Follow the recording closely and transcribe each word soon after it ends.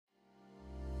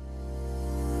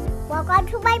Welcome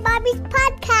to my mommy's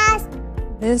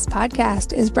podcast. This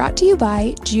podcast is brought to you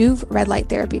by Juve red light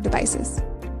therapy devices.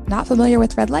 Not familiar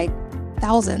with red light?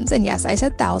 Thousands, and yes, I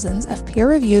said thousands, of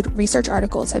peer-reviewed research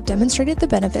articles have demonstrated the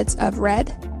benefits of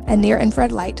red and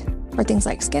near-infrared light for things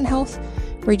like skin health,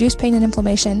 reduced pain and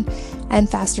inflammation, and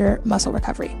faster muscle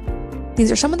recovery.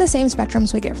 These are some of the same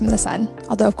spectrums we get from the sun,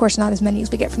 although of course not as many as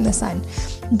we get from the sun,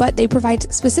 but they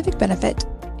provide specific benefit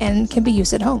and can be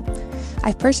used at home.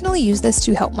 I've personally used this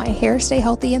to help my hair stay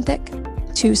healthy and thick,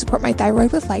 to support my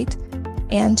thyroid with light,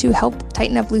 and to help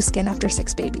tighten up loose skin after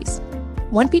 6 babies.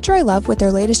 One feature I love with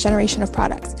their latest generation of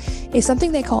products is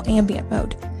something they call ambient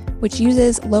mode, which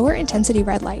uses lower intensity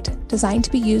red light designed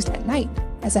to be used at night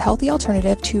as a healthy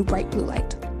alternative to bright blue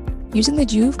light. Using the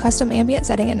Juve custom ambient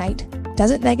setting at night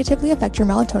doesn't negatively affect your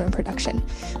melatonin production,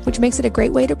 which makes it a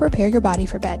great way to prepare your body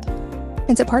for bed.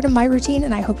 It's a part of my routine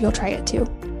and I hope you'll try it too.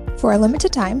 For a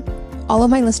limited time, all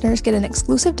of my listeners get an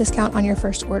exclusive discount on your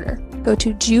first order. Go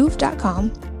to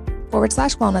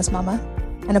juve.com/wellnessmama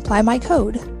and apply my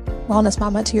code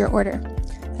wellnessmama to your order.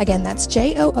 Again, that's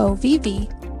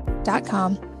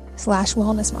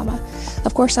JOOV.com/wellnessmama.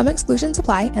 Of course, some exclusions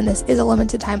apply and this is a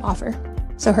limited time offer.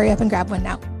 So hurry up and grab one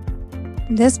now.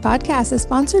 This podcast is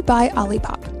sponsored by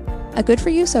Olipop, a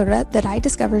good-for-you soda that I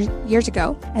discovered years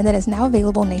ago and that is now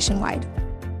available nationwide.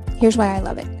 Here's why I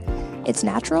love it. It's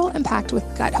natural and packed with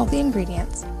gut-healthy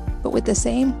ingredients, but with the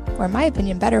same, or in my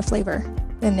opinion, better flavor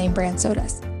than name brand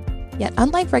sodas. Yet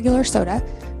unlike regular soda,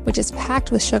 which is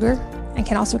packed with sugar and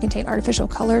can also contain artificial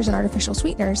colors and artificial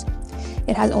sweeteners,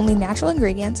 it has only natural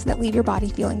ingredients that leave your body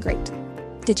feeling great.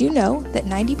 Did you know that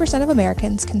 90% of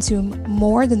Americans consume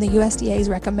more than the USDA's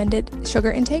recommended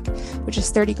sugar intake, which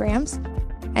is 30 grams?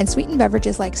 And sweetened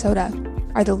beverages like soda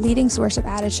are the leading source of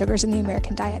added sugars in the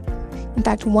American diet. In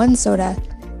fact, one soda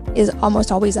is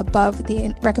almost always above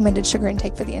the recommended sugar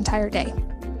intake for the entire day.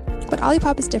 But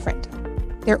Olipop is different.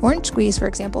 Their orange squeeze, for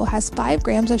example, has 5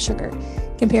 grams of sugar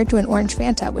compared to an orange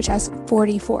Fanta, which has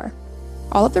 44.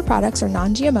 All of their products are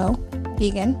non-GMO,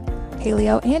 vegan,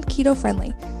 paleo, and keto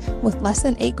friendly, with less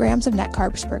than 8 grams of net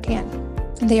carbs per can.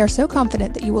 And they are so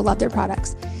confident that you will love their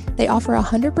products. They offer a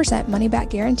 100% money-back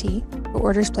guarantee for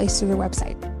orders placed through their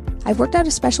website. I've worked out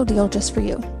a special deal just for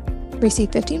you.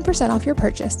 Receive 15% off your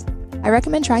purchase. I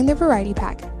recommend trying their variety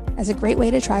pack as a great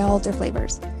way to try all of their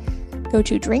flavors. Go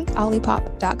to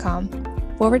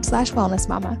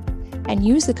drinkolipop.com/wellnessmama and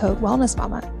use the code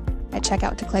wellnessmama at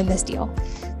checkout to claim this deal.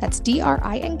 That's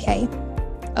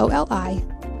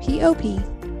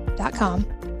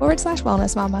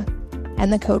drinkolipop.com/wellnessmama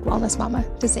and the code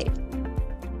wellnessmama to save.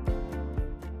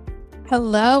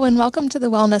 Hello and welcome to the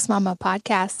Wellness Mama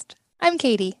podcast. I'm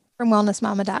Katie from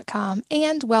wellnessmama.com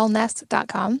and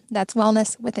wellness.com. That's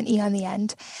wellness with an E on the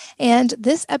end. And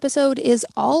this episode is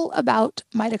all about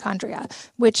mitochondria,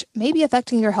 which may be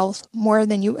affecting your health more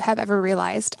than you have ever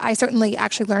realized. I certainly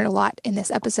actually learned a lot in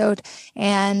this episode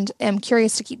and am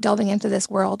curious to keep delving into this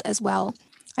world as well.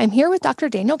 I'm here with Dr.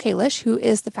 Daniel Kalish, who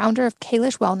is the founder of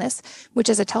Kalish Wellness, which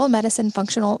is a telemedicine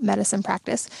functional medicine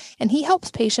practice, and he helps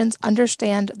patients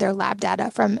understand their lab data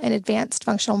from an advanced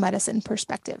functional medicine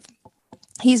perspective.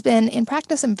 He's been in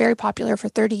practice and very popular for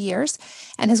 30 years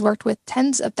and has worked with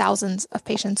tens of thousands of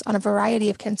patients on a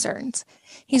variety of concerns.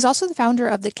 He's also the founder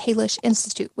of the Kalish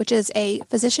Institute, which is a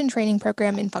physician training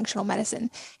program in functional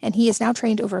medicine, and he has now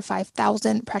trained over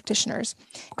 5,000 practitioners.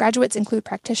 Graduates include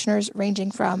practitioners ranging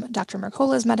from Dr.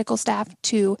 Mercola's medical staff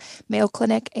to Mayo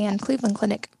Clinic and Cleveland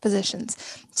Clinic physicians,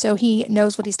 so he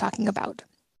knows what he's talking about.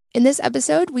 In this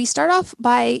episode, we start off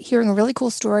by hearing a really cool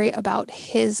story about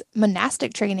his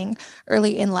monastic training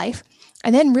early in life,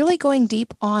 and then really going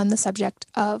deep on the subject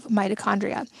of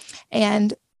mitochondria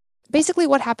and basically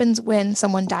what happens when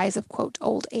someone dies of, quote,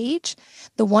 old age,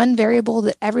 the one variable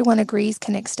that everyone agrees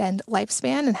can extend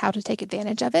lifespan and how to take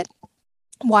advantage of it,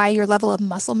 why your level of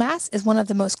muscle mass is one of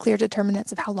the most clear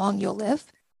determinants of how long you'll live,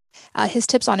 his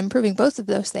tips on improving both of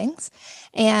those things,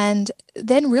 and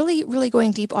then really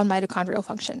going deep on mitochondrial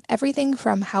function. Everything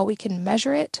from how we can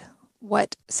measure it,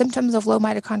 what symptoms of low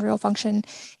mitochondrial function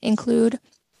include,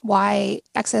 why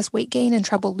excess weight gain and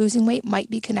trouble losing weight might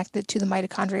be connected to the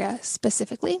mitochondria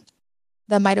specifically,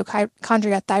 the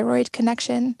mitochondria thyroid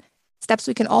connection, steps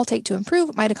we can all take to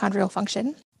improve mitochondrial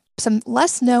function, some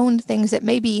less known things that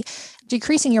may be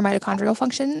decreasing your mitochondrial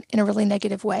function in a really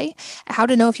negative way, how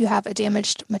to know if you have a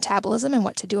damaged metabolism and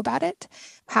what to do about it,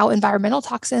 how environmental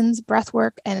toxins, breath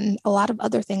work, and a lot of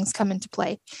other things come into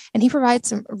play. And he provides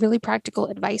some really practical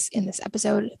advice in this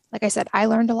episode. Like I said, I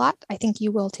learned a lot. I think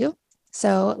you will too.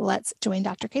 So let's join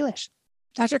Dr. Kalish.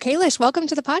 Dr. Kalish, welcome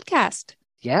to the podcast.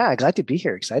 Yeah, glad to be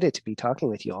here. Excited to be talking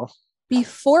with you all.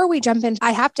 Before we jump in,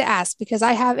 I have to ask because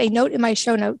I have a note in my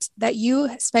show notes that you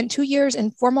spent 2 years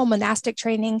in formal monastic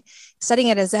training,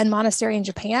 studying at a Zen monastery in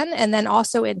Japan, and then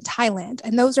also in Thailand.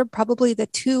 And those are probably the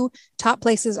two top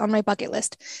places on my bucket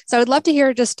list. So I would love to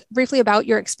hear just briefly about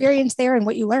your experience there and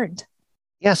what you learned.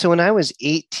 Yeah, so when I was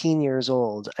 18 years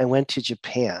old, I went to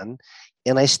Japan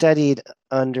and I studied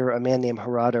under a man named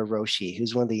Harada Roshi,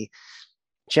 who's one of the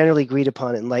generally agreed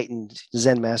upon enlightened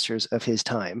Zen masters of his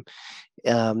time.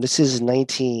 This is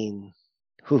 19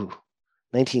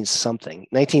 something,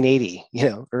 1980,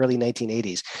 early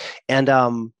 1980s, and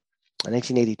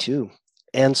 1982.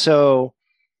 And so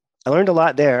I learned a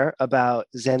lot there about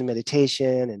Zen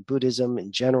meditation and Buddhism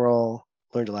in general.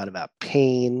 Learned a lot about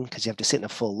pain because you have to sit in a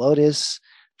full lotus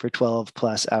for 12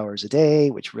 plus hours a day,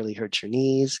 which really hurts your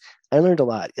knees. I learned a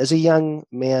lot. As a young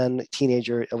man,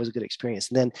 teenager, it was a good experience.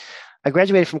 And then I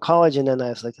graduated from college and then I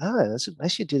was like, I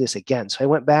should do this again. So I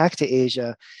went back to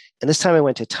Asia, and this time I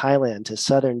went to Thailand, to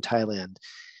southern Thailand,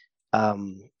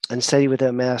 and studied with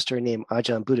a master named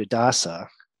Ajahn Buddhadasa,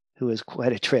 who was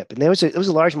quite a trip. And it was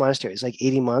a large monastery. It was like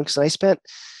 80 monks. And I spent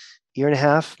a year and a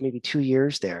half, maybe 2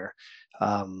 years there.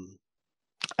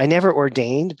 I never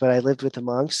ordained, but I lived with the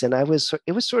monks, and it was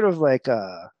sort of like,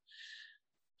 I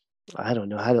don't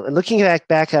know how to, looking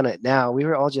back on it now, we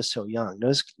were all just so young.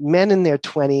 Those men in their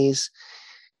 20s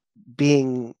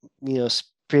being,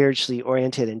 spiritually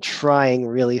oriented and trying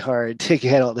really hard to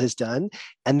get all this done.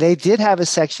 And they did have a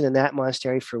section in that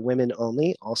monastery for women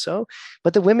only also,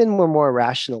 but the women were more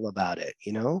rational about it.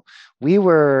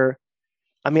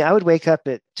 I would wake up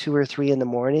at 2 or 3 in the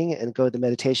morning and go to the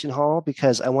meditation hall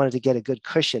because I wanted to get a good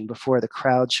cushion before the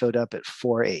crowd showed up at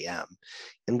 4 a.m.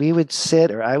 And I would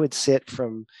sit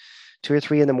from 2 or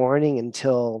 3 in the morning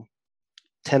until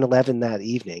 10, 11 that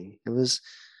evening.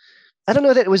 I don't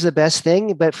know that it was the best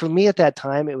thing, but for me at that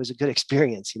time, it was a good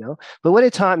experience, But what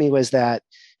it taught me was that,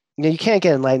 you can't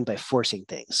get enlightened by forcing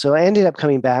things. So I ended up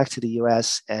coming back to the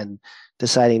US and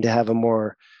deciding to have a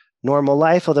more normal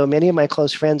life, although many of my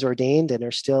close friends ordained and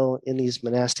are still in these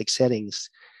monastic settings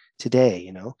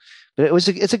today, But it was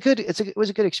a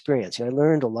good experience. I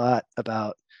learned a lot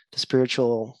about the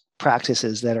spiritual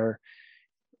practices that are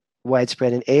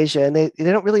widespread in Asia, and they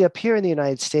don't really appear in the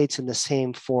United States in the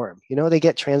same form. They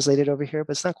get translated over here,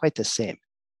 but it's not quite the same.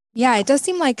 Yeah, it does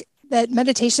seem like that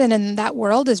meditation in that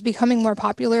world is becoming more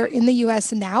popular in the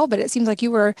US now, but it seems like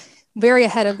you were very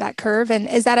ahead of that curve. And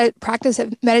is that a practice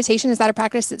of meditation? Is that a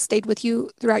practice that stayed with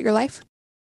you throughout your life?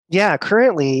 Yeah,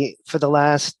 currently for the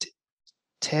last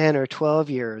 10 or 12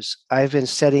 years, I've been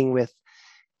studying with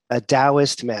a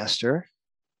Taoist master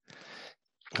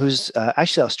who's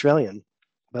actually Australian,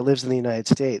 but lives in the United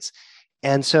States.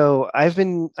 And so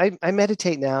I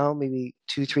meditate now maybe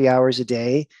 2-3 hours a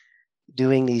day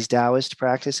doing these Taoist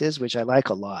practices, which I like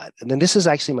a lot. And then this is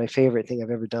actually my favorite thing I've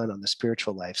ever done on the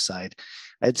spiritual life side.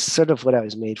 It's sort of what I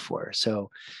was made for. So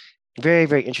very,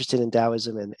 very interested in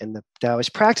Taoism and the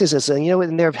Taoist practices. And,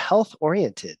 and they're health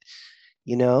oriented,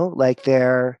 like they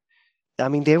were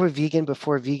vegan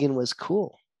before vegan was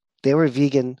cool. They were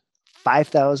vegan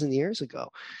 5,000 years ago.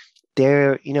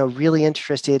 They're, really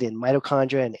interested in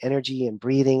mitochondria and energy and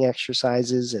breathing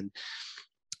exercises. And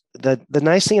the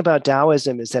nice thing about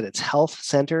Taoism is that it's health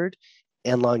centered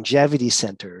and longevity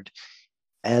centered.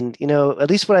 And, at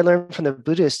least what I learned from the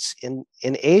Buddhists in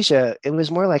Asia, it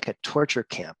was more like a torture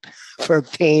camp for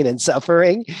pain and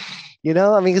suffering.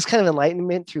 It's kind of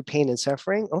enlightenment through pain and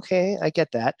suffering. Okay, I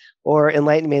get that. Or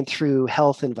enlightenment through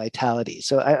health and vitality.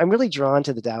 So I'm really drawn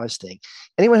to the Taoist thing.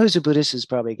 Anyone who's a Buddhist is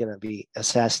probably going to be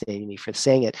assassinating me for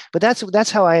saying it. But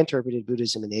that's how I interpreted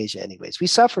Buddhism in Asia anyways. We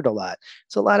suffered a lot.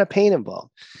 It's a lot of pain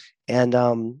involved. And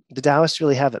the Taoists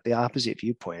really have the opposite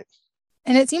viewpoint.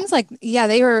 And it seems like,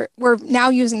 we're now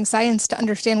using science to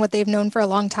understand what they've known for a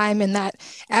long time. And that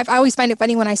I always find it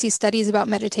funny when I see studies about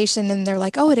meditation and they're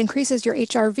like, oh, it increases your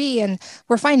HRV. And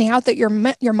we're finding out that your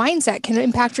mindset can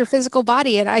impact your physical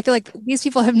body. And I feel like these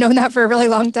people have known that for a really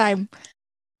long time.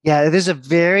 Yeah, there's a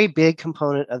very big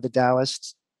component of the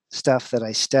Taoist stuff that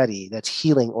I study that's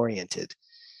healing oriented.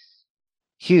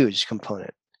 Huge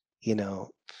component,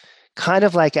 kind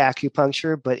of like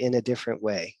acupuncture, but in a different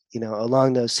way,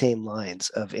 along those same lines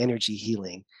of energy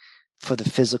healing for the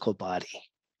physical body.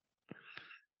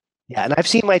 Yeah, and I've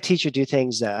seen my teacher do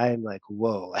things that I'm like,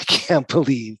 whoa, I can't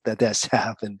believe that that's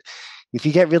happened. If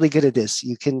you get really good at this,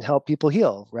 you can help people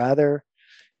heal rather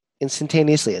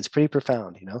instantaneously. It's pretty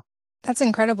profound, That's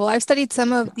incredible. I've studied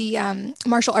some of the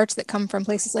martial arts that come from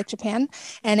places like Japan,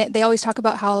 and they always talk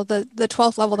about how the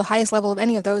 12th level, the highest level of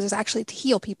any of those, is actually to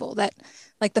heal people. That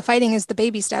like the fighting is the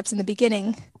baby steps in the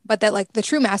beginning, but that like the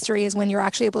true mastery is when you're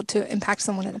actually able to impact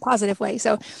someone in a positive way.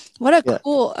 So, what a Yeah.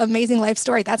 cool, amazing life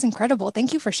story. That's incredible.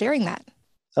 Thank you for sharing that.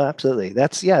 Oh, absolutely.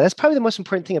 That's probably the most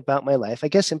important thing about my life. I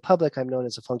guess in public, I'm known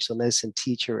as a functional medicine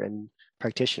teacher and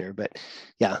practitioner, but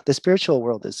yeah, the spiritual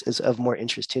world is of more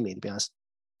interest to me, to be honest.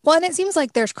 Well, and it seems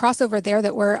like there's crossover there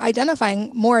that we're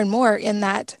identifying more and more in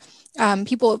that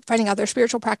people finding out their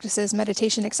spiritual practices,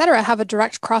 meditation, et cetera, have a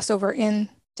direct crossover in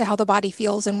to how the body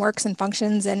feels and works and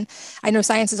functions. And I know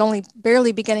science is only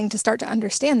barely beginning to start to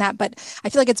understand that, but I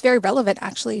feel like it's very relevant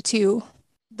actually to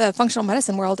the functional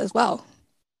medicine world as well.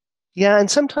 Yeah,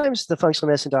 and sometimes the functional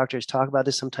medicine doctors talk about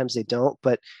this, sometimes they don't.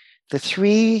 But the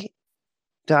three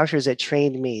doctors that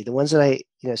trained me, the ones that I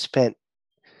spent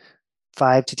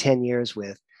 5 to 10 years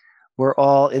with, were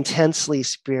all intensely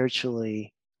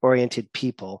spiritually oriented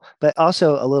people, but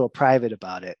also a little private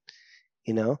about it,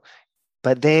 you know.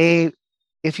 But they,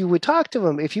 if you would talk to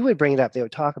them, if you would bring it up, they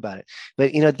would talk about it.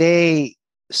 But they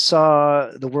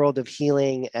saw the world of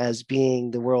healing as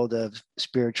being the world of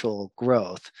spiritual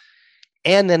growth,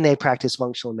 and then they practice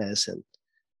functional medicine.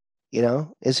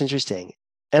 It's interesting,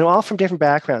 and all from different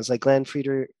backgrounds. Like Glenn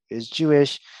Frieder is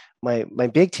Jewish. My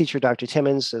big teacher, Dr.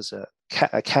 Timmons, is a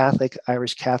Catholic,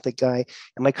 Irish Catholic guy,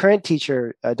 and my current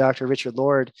teacher, Dr. Richard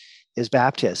Lord, is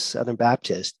Baptist, Southern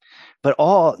Baptist, but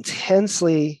all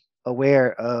intensely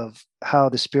aware of how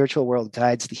the spiritual world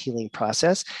guides the healing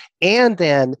process, and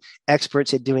then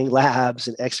experts at doing labs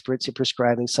and experts at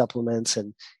prescribing supplements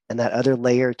and that other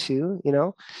layer too.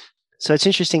 So it's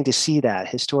interesting to see that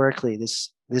historically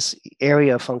this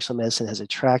area of functional medicine has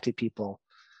attracted people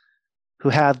who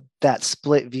have that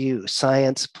split view,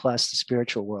 science plus the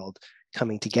spiritual world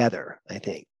coming together, I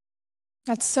think.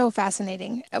 That's so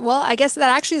fascinating. Well, I guess that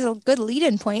actually is a good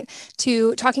lead-in point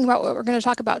to talking about what we're going to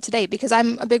talk about today, because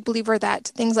I'm a big believer that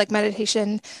things like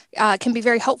meditation can be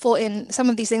very helpful in some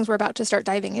of these things we're about to start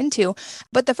diving into.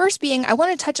 But the first being, I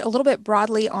want to touch a little bit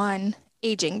broadly on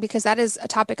aging, because that is a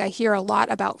topic I hear a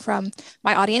lot about from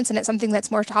my audience, and it's something that's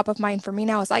more top of mind for me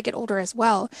now as I get older as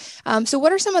well. So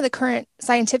what are some of the current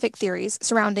scientific theories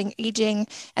surrounding aging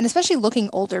and especially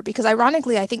looking older? Because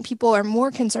ironically, I think people are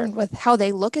more concerned with how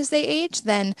they look as they age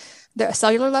than the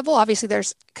cellular level. Obviously,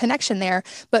 there's connection there,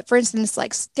 but for instance,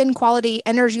 like skin quality,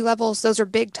 energy levels, those are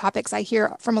big topics I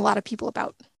hear from a lot of people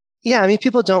about. Yeah, I mean,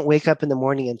 people don't wake up in the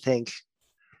morning and think,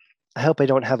 I hope I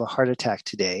don't have a heart attack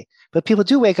today. But people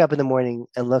do wake up in the morning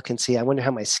and look and see, I wonder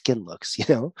how my skin looks.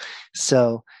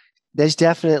 So there's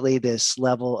definitely this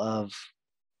level of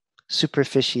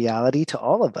superficiality to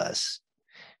all of us.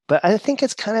 But I think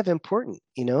it's kind of important,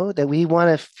 that we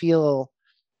want to feel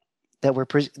that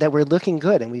we're looking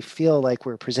good and we feel like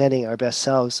we're presenting our best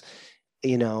selves,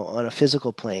 on a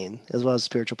physical plane as well as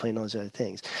spiritual plane, those other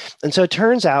things. And so it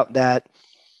turns out that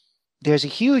there's a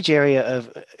huge area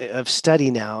of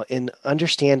study now in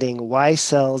understanding why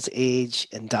cells age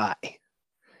and die.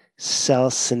 Cell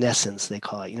senescence, they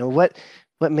call it.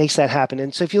 What makes that happen?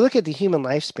 And so if you look at the human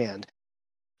lifespan,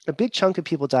 a big chunk of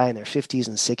people die in their 50s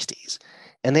and 60s,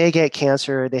 and they get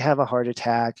cancer, they have a heart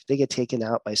attack, they get taken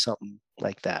out by something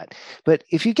like that. But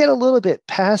if you get a little bit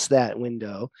past that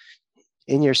window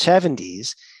in your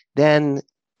 70s, then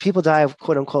people die of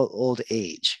quote unquote old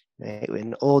age. Right?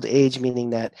 And old age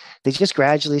meaning that they just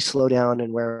gradually slow down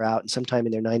and wear out, and sometime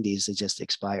in their 90s they just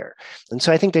expire. And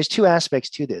so I think there's two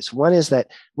aspects to this. One is that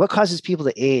what causes people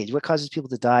to age, what causes people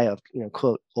to die of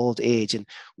quote old age, and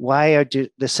why are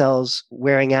the cells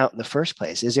wearing out in the first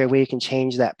place? Is there a way you can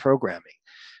change that programming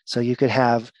so you could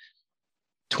have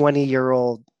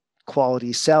 20-year-old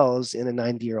quality cells in a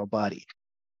 90-year-old body?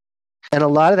 And a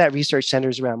lot of that research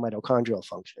centers around mitochondrial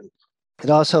function. It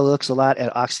also looks a lot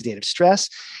at oxidative stress.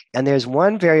 And there's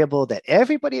one variable that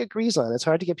everybody agrees on. It's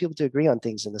hard to get people to agree on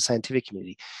things in the scientific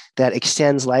community that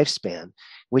extends lifespan,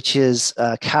 which is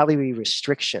calorie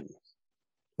restriction,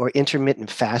 or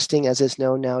intermittent fasting, as it's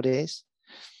known nowadays.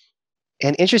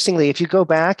 And interestingly, if you go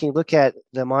back and you look at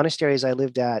the monasteries I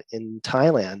lived at in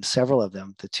Thailand, several of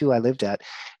them, the two I lived at,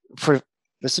 this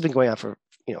has been going on for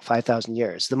 5,000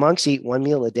 years. The monks eat one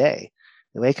meal a day.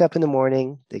 They wake up in the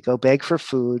morning, they go beg for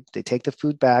food, they take the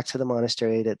food back to the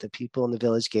monastery that the people in the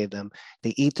village gave them.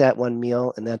 They eat that one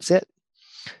meal, and that's it.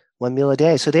 One meal a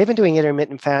day. So they've been doing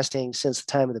intermittent fasting since the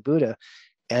time of the Buddha,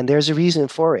 and there's a reason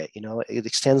for it. It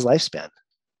extends lifespan,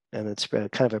 and it's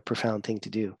kind of a profound thing to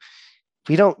do.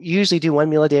 We don't usually do one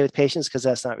meal a day with patients because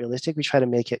that's not realistic. We try to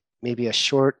make it maybe a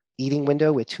short eating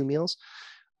window with 2 meals,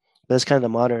 but it's kind of the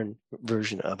modern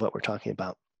version of what we're talking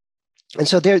about. And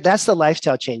so that's the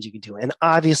lifestyle change you can do. And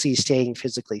obviously staying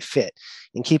physically fit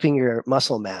and keeping your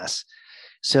muscle mass.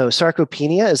 So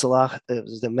sarcopenia is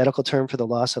the medical term for the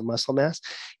loss of muscle mass.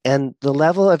 And the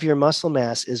level of your muscle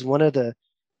mass is one of the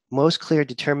most clear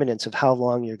determinants of how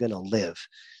long you're going to live,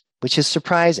 which is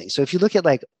surprising. So if you look at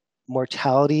like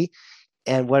mortality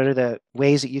and what are the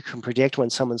ways that you can predict when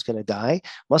someone's going to die,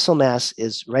 muscle mass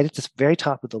is right at the very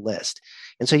top of the list.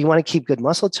 And so you want to keep good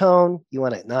muscle tone. You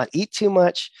want to not eat too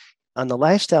much on the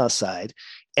lifestyle side.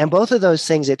 And both of those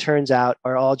things, it turns out,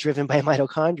 are all driven by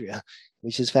mitochondria,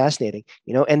 which is fascinating,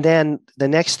 and then the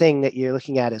next thing that you're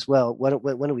looking at as well, when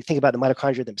do we think about the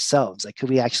mitochondria themselves? Like, could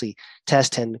we actually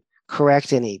test and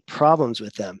correct any problems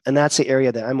with them? And that's the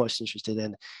area that I'm most interested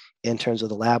in terms of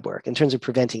the lab work, in terms of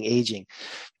preventing aging.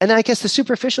 And I guess the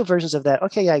superficial versions of that,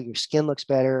 okay, yeah, your skin looks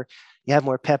better. You have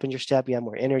more pep in your step. You have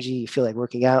more energy. You feel like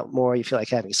working out more. You feel like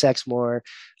having sex more.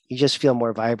 You just feel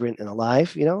more vibrant and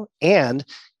alive, and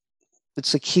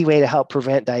it's a key way to help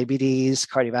prevent diabetes,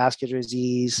 cardiovascular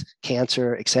disease,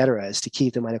 cancer, et cetera, is to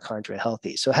keep the mitochondria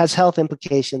healthy. So it has health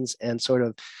implications and sort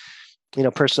of,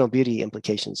 personal beauty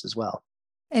implications as well.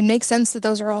 It makes sense that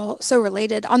those are all so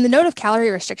related. On the note of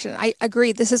calorie restriction, I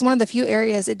agree. This is one of the few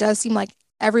areas it does seem like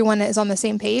everyone is on the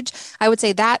same page. I would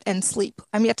say that and sleep.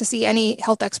 I'm yet to see any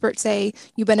health expert say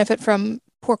you benefit from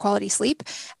poor quality sleep.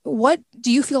 What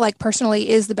do you feel like personally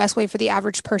is the best way for the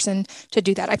average person to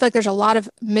do that? I feel like there's a lot of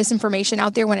misinformation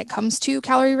out there when it comes to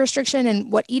calorie restriction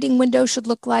and what eating windows should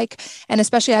look like. And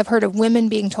especially I've heard of women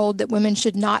being told that women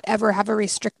should not ever have a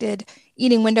restricted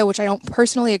eating window, which I don't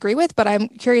personally agree with, but I'm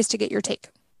curious to get your take.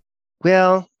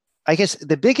 Well, I guess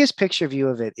the biggest picture view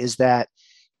of it is that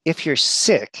if you're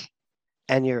sick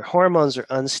and your hormones are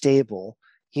unstable,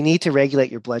 you need to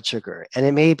regulate your blood sugar. And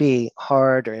it may be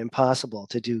hard or impossible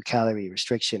to do calorie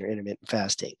restriction or intermittent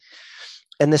fasting.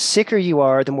 And the sicker you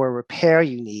are, the more repair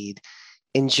you need.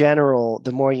 In general,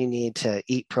 the more you need to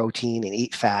eat protein and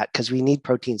eat fat, because we need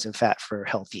proteins and fat for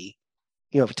healthy,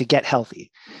 to get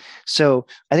healthy. So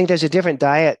I think there's a different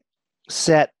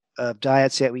set of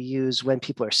diets that we use when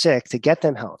people are sick to get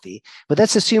them healthy. But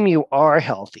let's assume you are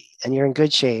healthy and you're in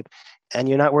good shape, and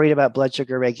you're not worried about blood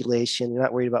sugar regulation. You're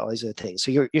not worried about all these other things.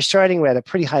 So you're starting at a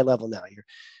pretty high level now.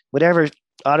 Whatever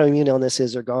autoimmune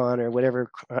illnesses are gone, or whatever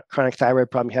chronic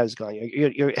thyroid problem you have is gone.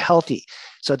 You're healthy.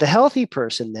 So the healthy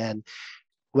person then,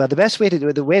 well, the best way to do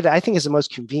it, the way that I think is the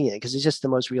most convenient, because it's just the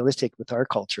most realistic with our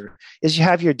culture, is you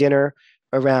have your dinner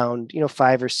around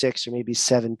 5 or 6 or maybe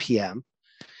 7 p.m.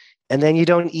 And then you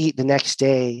don't eat the next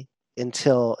day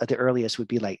until at the earliest would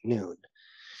be like noon.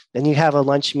 Then you have a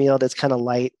lunch meal that's kind of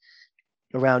light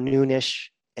around noonish,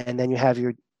 and then you have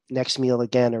your next meal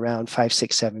again around 5,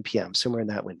 6, 7 p.m., somewhere in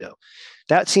that window.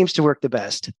 That seems to work the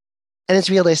best. And it's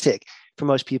realistic for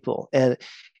most people. And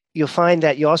you'll find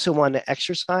that you also want to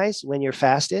exercise when you're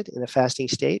fasted in a fasting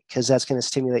state, because that's going to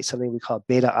stimulate something we call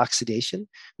beta oxidation,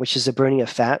 which is the burning of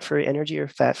fat for energy or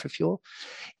fat for fuel.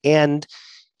 And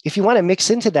if you want to mix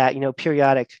into that,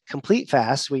 periodic complete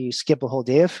fasts where you skip a whole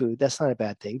day of food, that's not a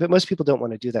bad thing. But most people don't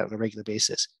want to do that on a regular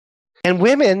basis. And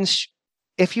women,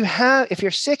 if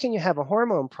you're sick and you have a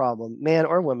hormone problem, man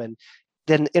or woman,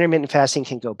 then intermittent fasting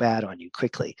can go bad on you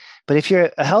quickly. But if you're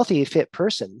a healthy, fit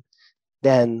person,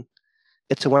 then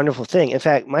it's a wonderful thing. In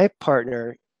fact, my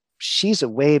partner, she's a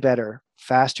way better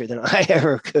faster than I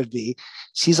ever could be.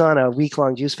 She's on a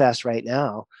week-long juice fast right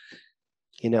now.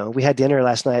 We had dinner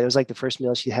last night. It was like the first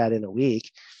meal she had in a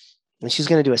week, and she's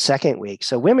going to do a second week.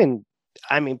 So women,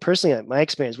 personally, in my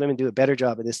experience, women do a better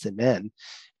job of this than men.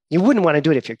 You wouldn't want to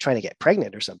do it if you're trying to get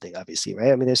pregnant or something, obviously,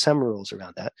 right? There's some rules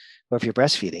around that. Or if you're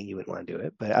breastfeeding, you wouldn't want to do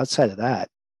it. But outside of that.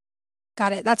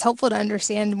 Got it. That's helpful to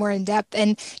understand more in depth.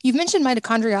 And you've mentioned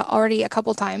mitochondria already a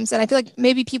couple times. And I feel like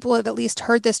maybe people have at least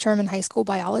heard this term in high school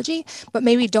biology, but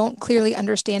maybe don't clearly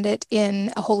understand it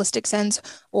in a holistic sense,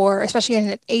 or especially in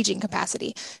an aging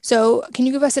capacity. So can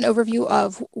you give us an overview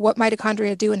of what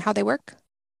mitochondria do and how they work?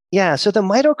 Yeah. So the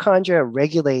mitochondria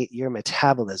regulate your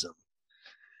metabolism.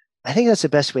 I think that's the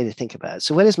best way to think about it.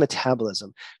 So what is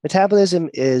metabolism? Metabolism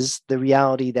is the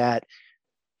reality that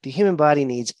the human body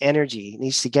needs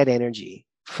to get energy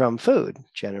from food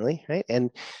generally, right?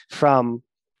 And from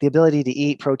the ability to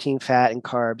eat protein, fat, and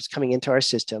carbs coming into our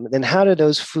system. Then how do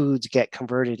those foods get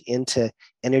converted into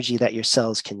energy that your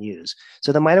cells can use?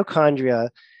 So the mitochondria,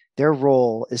 their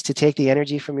role is to take the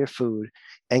energy from your food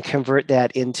and convert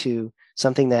that into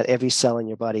something that every cell in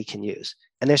your body can use.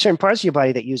 And there's certain parts of your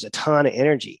body that use a ton of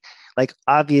energy. Like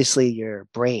obviously your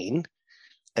brain,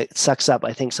 it sucks up,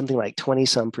 I think, something like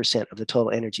 20% of the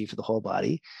total energy for the whole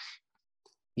body.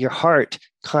 Your heart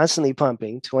constantly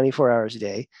pumping 24 hours a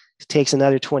day takes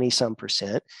another 20 some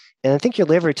percent. And I think your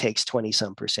liver takes 20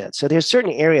 some percent. So there's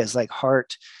certain areas like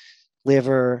heart,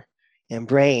 liver, and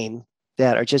brain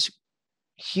that are just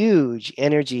huge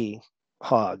energy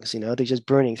hogs. They're just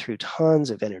burning through tons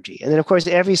of energy. And then, of course,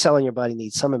 every cell in your body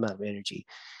needs some amount of energy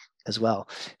as well.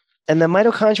 And the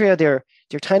mitochondria,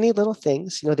 they're tiny little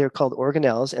things. They're called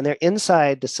organelles, and they're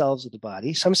inside the cells of the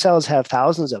body. Some cells have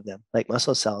thousands of them, like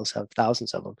muscle cells have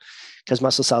thousands of them, because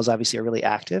muscle cells obviously are really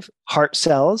active. Heart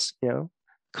cells,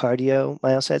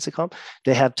 cardiomyocytes, they call them,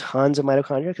 they have tons of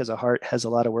mitochondria because the heart has a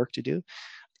lot of work to do.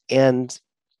 And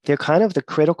they're kind of the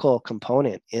critical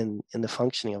component in the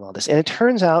functioning of all this. And it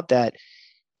turns out that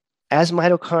as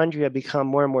mitochondria become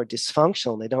more and more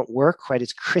dysfunctional, they don't work quite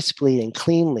as crisply and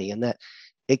cleanly, and that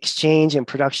exchange and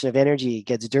production of energy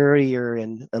gets dirtier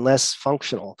and less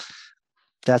functional.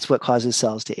 That's what causes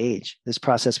cells to age. This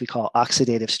process we call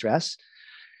oxidative stress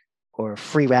or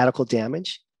free radical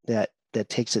damage that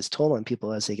takes its toll on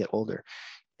people as they get older.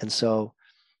 And so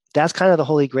that's kind of the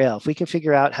holy grail. If we can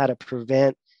figure out how to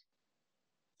prevent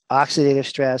oxidative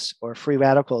stress or free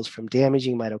radicals from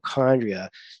damaging mitochondria,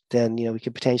 then we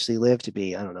could potentially live to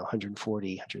be,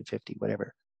 140, 150,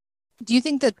 whatever. Do you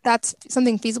think that that's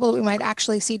something feasible that we might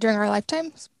actually see during our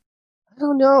lifetimes? I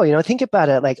don't know. Think about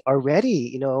it. Like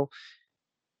already,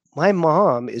 my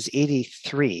mom is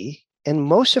 83 and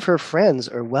most of her friends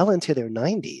are well into their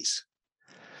 90s.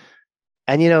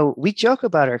 And, we joke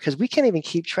about her because we can't even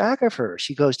keep track of her.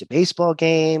 She goes to baseball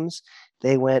games.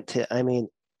 They went to,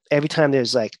 every time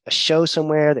there's like a show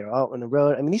somewhere, they're all on the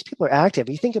road. These people are active.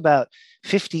 You think about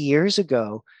 50 years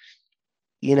ago,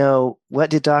 what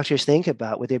did doctors think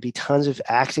about? Would there be tons of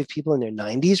active people in their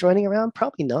 90s running around?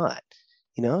 Probably not.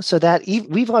 So that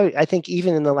we've already, I think,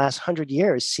 even in the last 100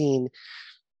 years, seen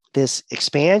this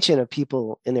expansion of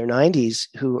people in their 90s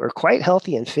who are quite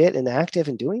healthy and fit and active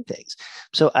and doing things.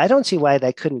 So I don't see why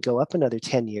that couldn't go up another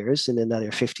 10 years and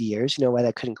another 50 years, why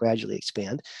that couldn't gradually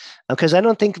expand. Because I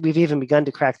don't think we've even begun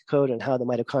to crack the code on how the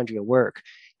mitochondria work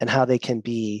and how they can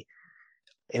be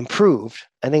improved.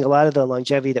 I think a lot of the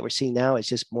longevity that we're seeing now is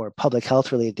just more public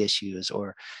health related issues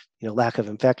or, lack of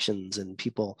infections and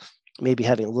people maybe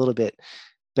having a little bit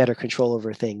better control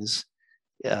over things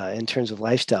in terms of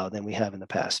lifestyle than we have in the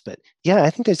past. But yeah, I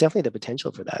think there's definitely the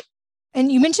potential for that.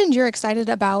 And you mentioned you're excited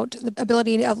about the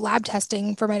ability of lab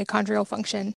testing for mitochondrial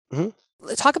function. Mm-hmm.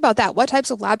 Let's talk about that. What types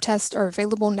of lab tests are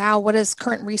available now? What does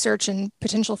current research and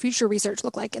potential future research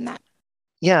look like in that?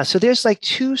 Yeah, so there's like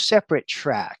two separate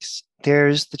tracks.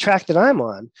 There's the track that I'm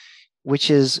on, which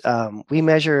is we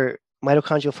measure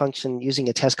mitochondrial function using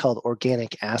a test called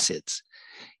organic acids.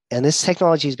 And this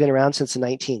technology has been around since the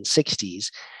 1960s.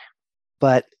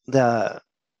 But the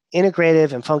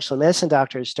integrative and functional medicine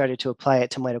doctors started to apply it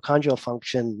to mitochondrial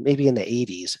function maybe in the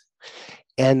 80s.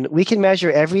 And we can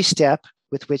measure every step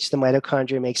with which the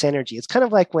mitochondria makes energy. It's kind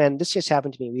of like when this just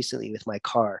happened to me recently with my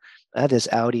car. I had this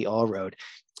Audi all-road,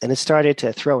 and it started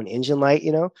to throw an engine light,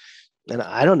 and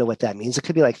I don't know what that means. It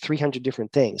could be like 300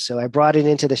 different things. So I brought it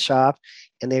into the shop,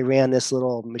 and they ran this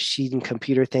little machine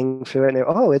computer thing through it,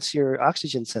 and it's your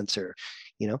oxygen sensor.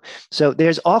 So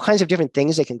there's all kinds of different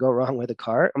things that can go wrong with a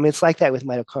car. It's like that with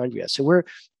mitochondria. So we're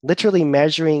literally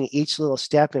measuring each little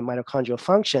step in mitochondrial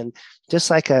function, just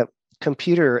like a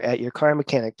computer at your car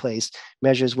mechanic place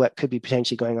measures what could be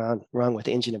potentially going on wrong with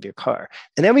the engine of your car.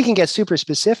 And then we can get super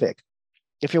specific.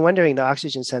 If you're wondering, the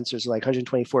oxygen sensors are like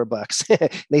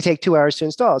 $124. They take 2 hours to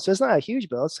install. So it's not a huge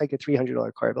bill. It's like a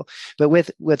 $300 car bill. But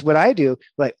with what I do,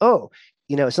 like,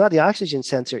 it's not the oxygen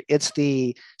sensor, it's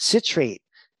the citrate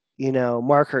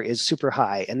marker is super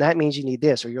high, and that means you need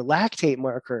this, or your lactate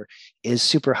marker is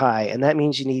super high, and that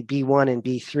means you need B1 and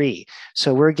B3.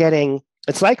 So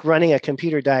it's like running a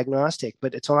computer diagnostic,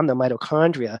 but it's on the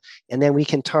mitochondria, and then we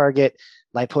can target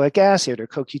lipoic acid or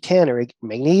CoQ10 or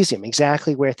magnesium,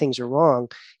 exactly where things are wrong,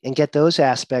 and get those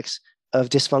aspects of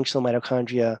dysfunctional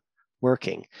mitochondria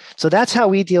working. So that's how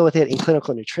we deal with it in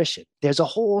clinical nutrition. There's a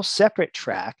whole separate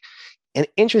track. And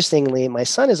interestingly, my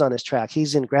son is on this track.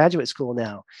 He's in graduate school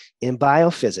now in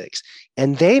biophysics,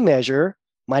 and they measure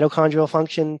mitochondrial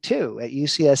function too at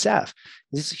UCSF.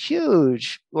 This is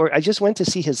huge. Or I just went to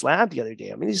see his lab the other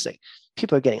day. These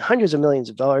people are getting hundreds of millions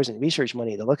of dollars in research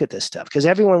money to look at this stuff because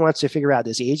everyone wants to figure out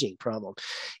this aging problem.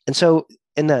 And so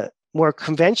in the more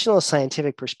conventional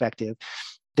scientific perspective,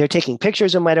 they're taking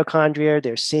pictures of mitochondria.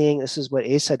 They're seeing, this is what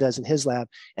Asa does in his lab,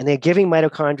 and they're giving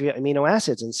mitochondria amino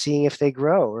acids and seeing if they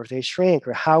grow or if they shrink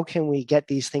or how can we get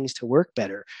these things to work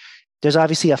better. There's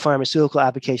obviously a pharmaceutical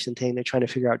application thing. They're trying to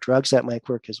figure out drugs that might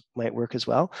work as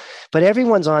well. But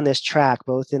everyone's on this track,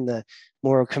 both in the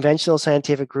more conventional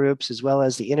scientific groups as well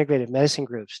as the integrative medicine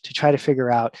groups, to try to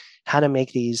figure out how to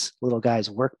make these little guys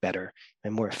work better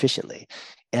and more efficiently.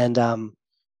 And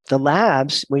the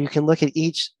labs, where you can look at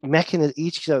each mechanism,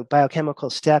 each biochemical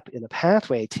step in the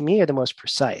pathway, to me are the most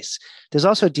precise. There's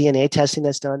also DNA testing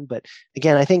that's done, but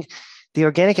again, I think the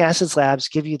organic acids labs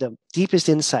give you the deepest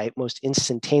insight most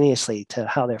instantaneously to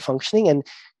how they're functioning and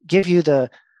give you the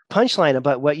punchline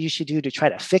about what you should do to try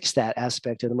to fix that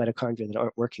aspect of the mitochondria that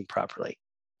aren't working properly.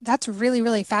 That's really,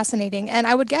 really fascinating. And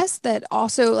I would guess that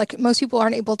also, like, most people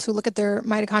aren't able to look at their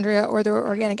mitochondria or their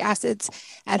organic acids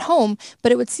at home,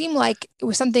 but it would seem like it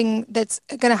was something that's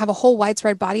going to have a whole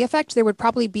widespread body effect. There would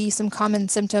probably be some common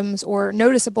symptoms or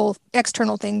noticeable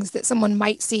external things that someone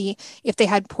might see if they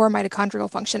had poor mitochondrial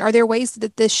function. Are there ways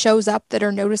that this shows up that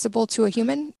are noticeable to a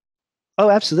human? Oh,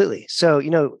 absolutely.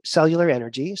 So, cellular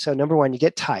energy. So number one, you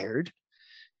get tired,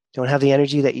 don't have the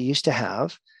energy that you used to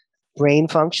have. Brain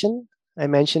function, I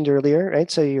mentioned earlier,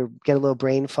 right? So you get a little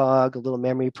brain fog, a little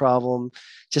memory problem,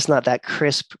 just not that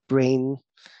crisp brain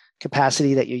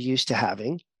capacity that you're used to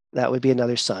having. That would be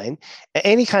another sign.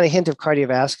 Any kind of hint of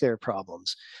cardiovascular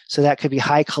problems. So that could be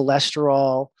high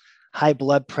cholesterol, high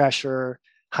blood pressure,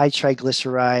 high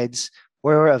triglycerides,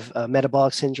 or of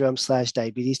metabolic syndrome /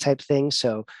 diabetes type thing.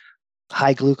 So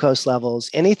high glucose levels,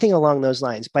 anything along those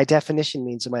lines, by definition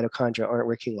means the mitochondria aren't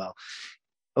working well.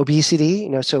 Obesity,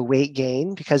 so weight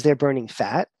gain, because they're burning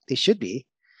fat. They should be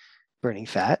burning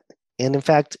fat. And in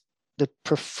fact, the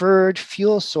preferred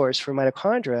fuel source for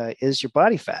mitochondria is your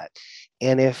body fat.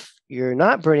 And if you're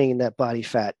not burning that body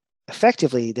fat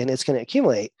effectively, then it's going to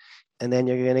accumulate and then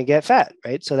you're going to get fat,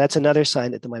 right? So that's another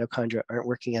sign that the mitochondria aren't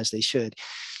working as they should.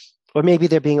 Or maybe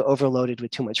they're being overloaded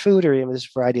with too much food, or there's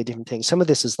a variety of different things. Some of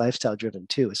this is lifestyle driven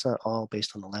too. It's not all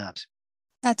based on the labs.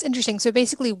 That's interesting. So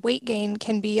basically, weight gain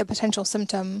can be a potential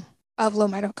symptom of low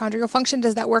mitochondrial function.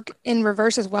 Does that work in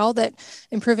reverse as well, that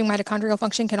improving mitochondrial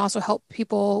function can also help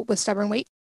people with stubborn weight?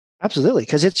 Absolutely,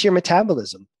 because it's your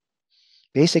metabolism,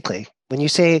 basically. When you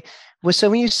say,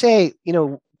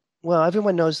 well,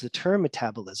 everyone knows the term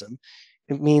metabolism.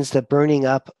 It means the burning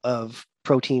up of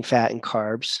protein, fat, and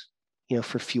carbs,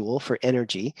 for fuel, for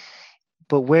energy.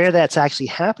 But where that's actually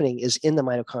happening is in the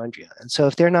mitochondria. And so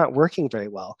if they're not working very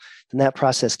well, then that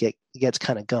process gets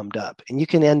kind of gummed up. And you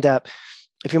can end up,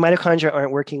 if your mitochondria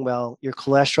aren't working well, your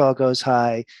cholesterol goes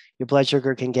high, your blood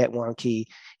sugar can get wonky.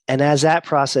 And as that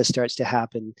process starts to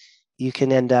happen, you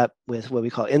can end up with what we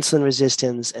call insulin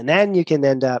resistance. And then you can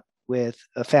end up with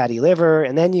a fatty liver.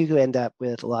 And then you end up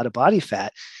with a lot of body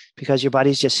fat because your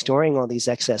body's just storing all these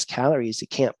excess calories. It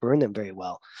can't burn them very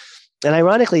well. And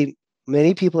ironically,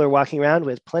 many people are walking around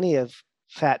with plenty of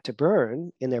fat to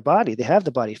burn in their body. They have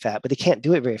the body fat, but they can't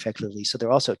do it very effectively. So they're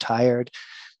also tired,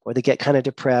 or they get kind of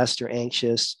depressed or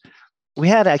anxious. We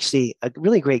had actually a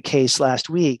really great case last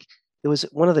week. It was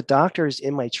one of the doctors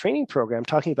in my training program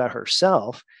talking about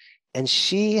herself, and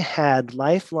she had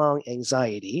lifelong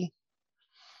anxiety.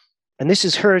 And this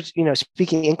is her,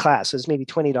 speaking in class. So there's maybe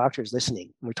 20 doctors listening.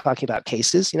 We're talking about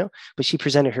cases, but she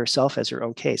presented herself as her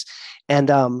own case. And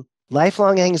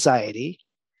lifelong anxiety.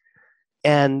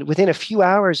 And within a few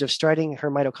hours of starting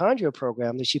her mitochondria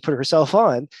program that she put herself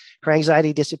on, her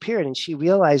anxiety disappeared. And she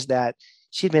realized that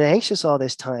she'd been anxious all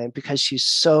this time because she's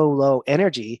so low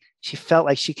energy. She felt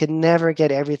like she could never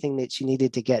get everything that she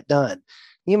needed to get done.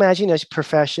 Can you imagine, she's a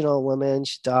professional woman,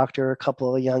 she's a doctor, a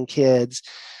couple of young kids,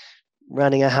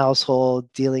 running a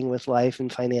household, dealing with life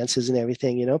and finances and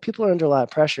everything. People are under a lot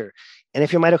of pressure. And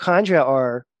if your mitochondria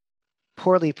are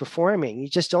poorly performing, you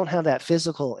just don't have that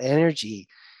physical energy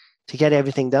to get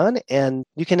everything done. And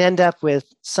you can end up with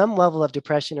some level of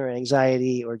depression or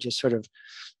anxiety or just sort of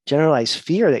generalized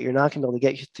fear that you're not going to be able to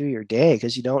get you through your day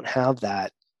because you don't have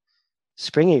that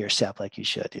spring in your step like you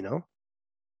should,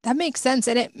 That makes sense.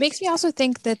 And it makes me also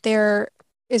think that there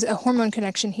is a hormone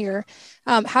connection here.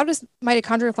 How does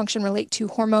mitochondrial function relate to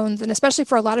hormones? And especially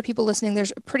for a lot of people listening,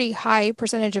 there's a pretty high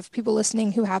percentage of people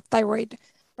listening who have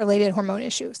thyroid-related hormone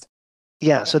issues.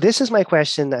 Yeah, so this is my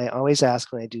question I always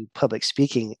ask when I do public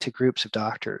speaking to groups of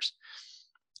doctors.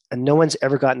 And no one's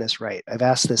ever gotten this right. I've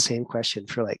asked the same question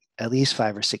for like at least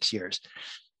 5 or 6 years.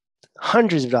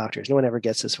 Hundreds of doctors, no one ever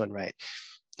gets this one right.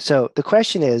 So the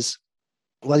question is,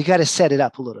 well, you got to set it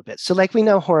up a little bit. So like we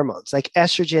know hormones, like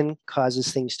estrogen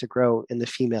causes things to grow in the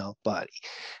female body.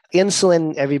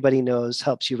 Insulin, everybody knows,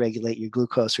 helps you regulate your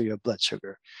glucose or your blood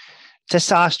sugar.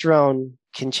 Testosterone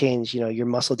can change, your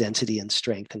muscle density and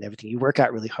strength and everything. You work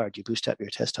out really hard, you boost up your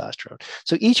testosterone.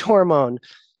 So each hormone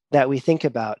that we think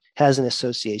about has an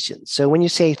association. So when you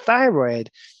say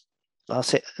thyroid, I'll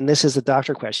say, and this is the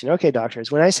doctor question. Okay,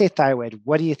 doctors, when I say thyroid,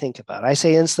 what do you think about? I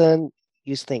say insulin,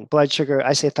 you think blood sugar,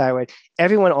 I say thyroid.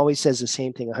 Everyone always says the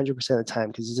same thing 100% of the time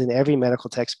because it's in every medical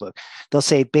textbook. They'll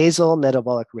say basal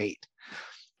metabolic rate,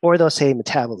 or they'll say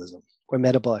metabolism or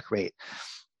metabolic rate.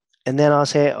 And then I'll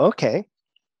say, okay,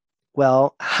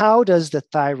 well, how does the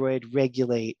thyroid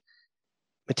regulate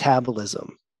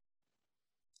metabolism?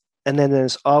 And then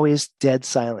there's always dead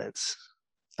silence.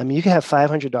 I mean, you can have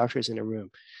 500 doctors in a room.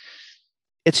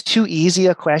 It's too easy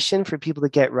a question for people to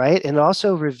get right. And it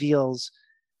also reveals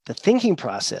the thinking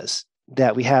process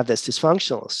that we have that's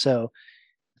dysfunctional. So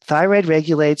thyroid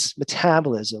regulates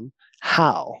metabolism.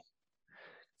 How?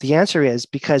 The answer is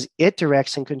because it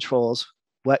directs and controls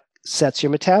what sets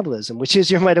your metabolism, which is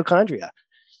your mitochondria.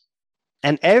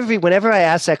 And whenever I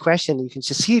ask that question, you can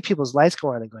just see people's lights go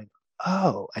on and going,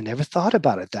 oh, I never thought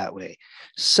about it that way.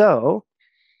 So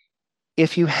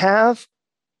if you have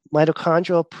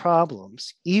mitochondrial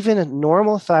problems, even a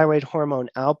normal thyroid hormone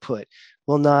output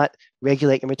will not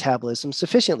regulate your metabolism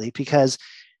sufficiently because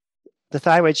the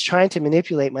thyroid's trying to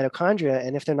manipulate mitochondria.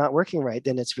 And if they're not working right,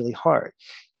 then it's really hard.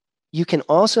 You can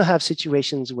also have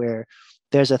situations where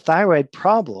there's a thyroid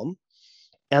problem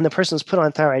and the person's put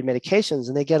on thyroid medications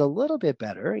and they get a little bit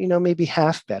better, maybe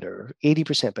half better,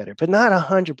 80% better, but not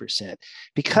 100%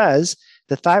 because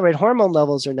the thyroid hormone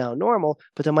levels are now normal,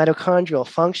 but the mitochondrial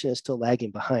function is still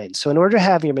lagging behind. So in order to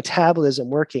have your metabolism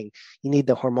working, you need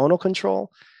the hormonal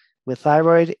control with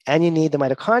thyroid and you need the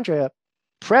mitochondria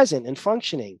present and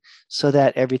functioning so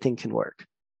that everything can work.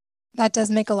 That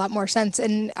does make a lot more sense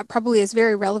and probably is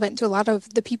very relevant to a lot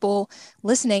of the people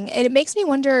listening. And it makes me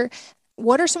wonder,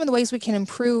 what are some of the ways we can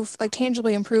improve, like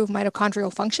tangibly improve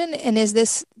mitochondrial function? And is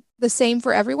this the same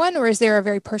for everyone, or is there a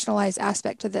very personalized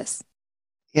aspect to this?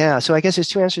 Yeah, so I guess there's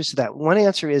two answers to that. One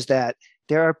answer is that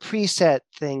there are preset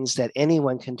things that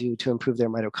anyone can do to improve their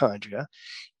mitochondria.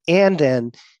 And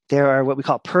then there are what we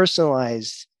call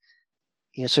personalized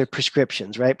sort of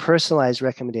prescriptions, right? Personalized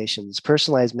recommendations,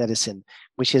 personalized medicine,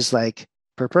 which is like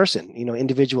per person,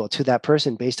 individual to that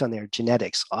person based on their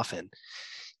genetics often.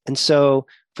 And so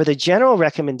for the general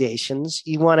recommendations,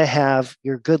 you want to have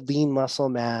your good lean muscle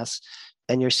mass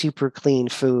and your super clean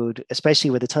food, especially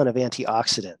with a ton of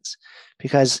antioxidants,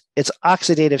 because it's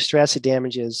oxidative stress that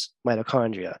damages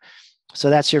mitochondria. So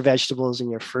that's your vegetables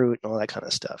and your fruit and all that kind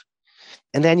of stuff.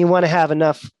 And then you want to have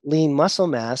enough lean muscle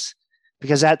mass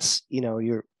because that's,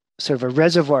 your sort of a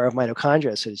reservoir of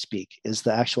mitochondria, so to speak, is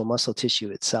the actual muscle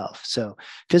tissue itself. So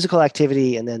physical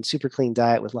activity and then super clean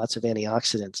diet with lots of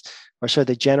antioxidants are sort of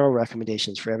the general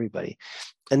recommendations for everybody.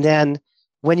 And then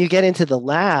when you get into the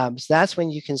labs, that's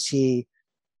when you can see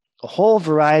a whole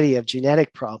variety of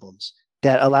genetic problems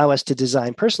that allow us to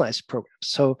design personalized programs.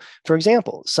 So for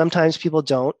example, sometimes people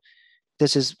don't.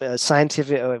 This is a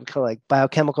scientific, like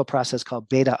biochemical process called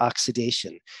beta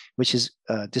oxidation, which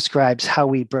describes how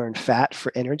we burn fat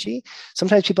for energy.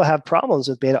 Sometimes people have problems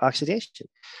with beta oxidation.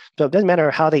 So it doesn't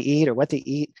matter how they eat or what they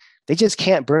eat, they just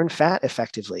can't burn fat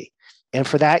effectively. And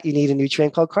for that, you need a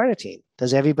nutrient called carnitine.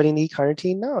 Does everybody need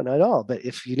carnitine? No, not at all. But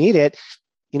if you need it,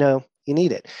 you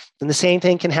need it. And the same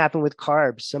thing can happen with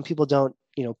carbs. Some people don't,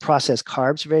 process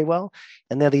carbs very well.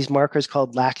 And there are these markers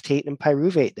called lactate and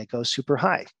pyruvate that go super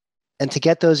high. And to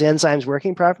get those enzymes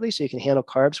working properly so you can handle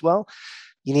carbs well,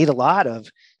 you need a lot of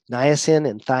niacin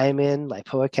and thiamine,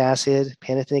 lipoic acid,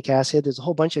 pantothenic acid. There's a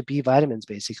whole bunch of B vitamins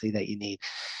basically that you need.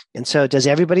 And so does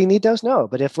everybody need those? No.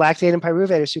 But if lactate and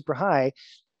pyruvate are super high,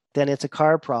 then it's a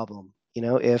carb problem.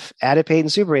 If adipate and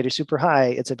sucrate are super high,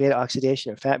 it's a beta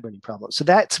oxidation or fat burning problem. So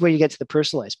that's where you get to the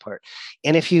personalized part.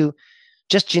 And if you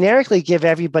just generically give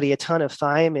everybody a ton of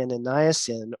thiamine and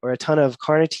niacin or a ton of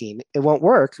carnitine, it won't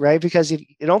work, right? Because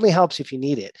it only helps if you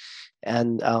need it.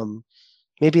 And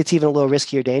maybe it's even a little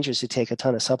risky or dangerous to take a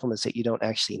ton of supplements that you don't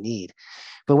actually need.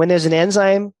 But when there's an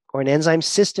enzyme or an enzyme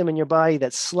system in your body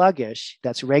that's sluggish,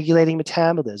 that's regulating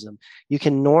metabolism, you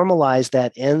can normalize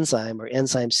that enzyme or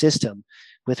enzyme system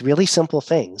with really simple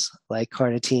things like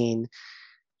carnitine,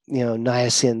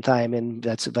 niacin, thiamine,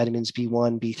 that's vitamins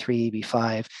B1, B3,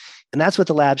 B5. And that's what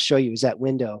the labs show you is that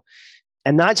window.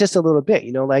 And not just a little bit,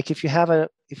 like if you have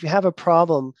a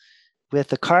problem with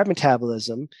the carb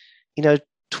metabolism,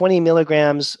 20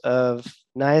 milligrams of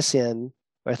niacin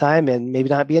or thiamine may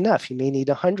not be enough. You may need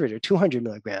 100 or 200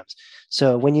 milligrams.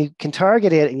 So when you can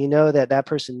target it and you know that that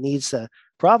person needs a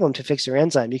problem to fix their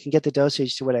enzyme, you can get the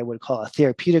dosage to what I would call a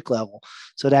therapeutic level.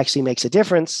 So it actually makes a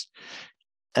difference.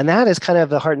 And that is kind of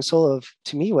the heart and soul of,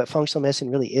 to me, what functional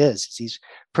medicine really is these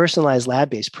personalized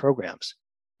lab-based programs.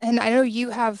 And I know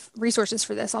you have resources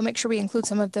for this. I'll make sure we include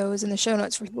some of those in the show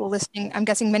notes for people listening. I'm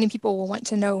guessing many people will want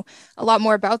to know a lot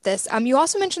more about this. You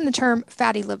also mentioned the term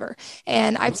fatty liver,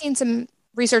 and I've seen some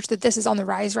research that this is on the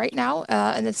rise right now,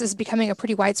 and this is becoming a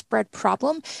pretty widespread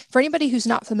problem. For anybody who's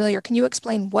not familiar, can you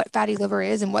explain what fatty liver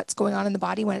is and what's going on in the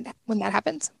body when that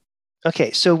happens?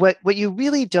 Okay, so what you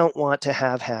really don't want to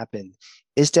have happen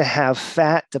is to have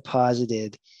fat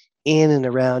deposited in and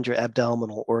around your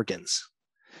abdominal organs,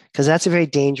 because that's a very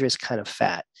dangerous kind of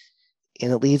fat,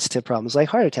 and it leads to problems like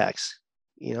heart attacks,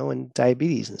 and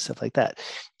diabetes and stuff like that.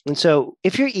 And so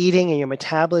if you're eating and your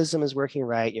metabolism is working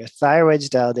right, your thyroid's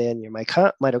dialed in, your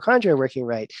mitochondria are working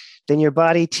right, then your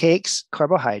body takes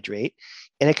carbohydrate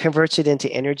and it converts it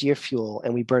into energy or fuel,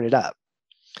 and we burn it up.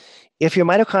 If your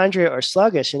mitochondria are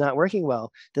sluggish and not working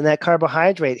well, then that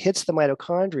carbohydrate hits the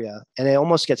mitochondria and it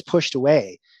almost gets pushed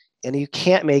away, and you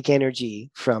can't make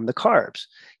energy from the carbs.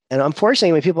 And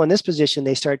unfortunately, when people in this position,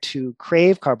 they start to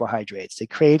crave carbohydrates, they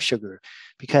crave sugar,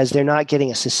 because they're not getting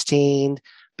a sustained,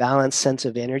 balanced sense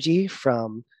of energy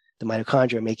from the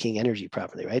mitochondria making energy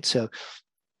properly, right? So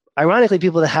ironically,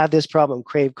 people that have this problem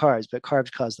crave carbs, but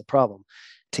carbs cause the problem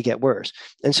to get worse.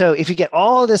 And so if you get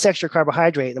all this extra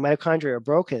carbohydrate and the mitochondria are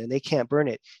broken and they can't burn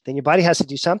it, then your body has to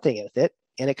do something with it,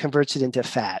 and it converts it into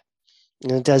fat.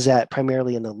 And it does that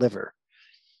primarily in the liver.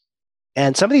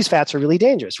 And some of these fats are really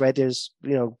dangerous, right? There's,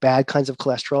 bad kinds of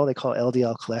cholesterol. They call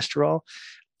LDL cholesterol.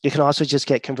 You can also just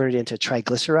get converted into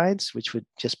triglycerides, which would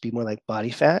just be more like body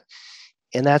fat.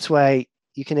 And that's why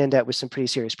you can end up with some pretty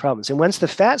serious problems. And once the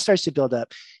fat starts to build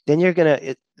up, then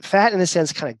fat in a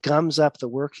sense kind of gums up the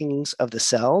workings of the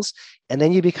cells. And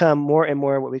then you become more and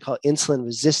more what we call insulin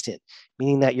resistant,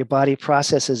 meaning that your body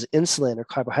processes insulin or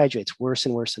carbohydrates worse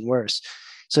and worse and worse.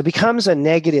 So it becomes a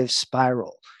negative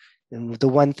spiral, and the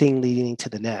one thing leading to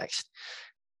the next.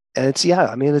 And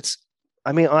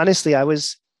honestly, I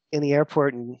was in the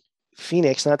airport in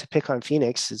Phoenix, not to pick on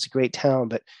Phoenix, it's a great town,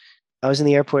 but I was in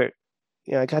the airport.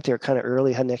 I got there kind of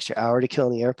early, had an extra hour to kill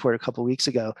in the airport a couple of weeks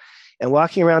ago. And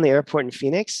walking around the airport in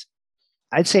Phoenix,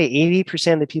 I'd say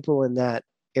 80% of the people in that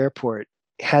airport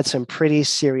had some pretty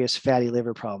serious fatty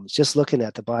liver problems, just looking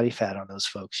at the body fat on those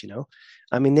folks,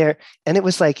 and it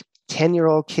was like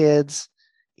 10-year-old kids,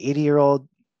 80-year-old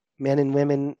men and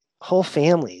women, whole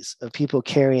families of people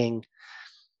carrying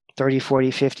 30,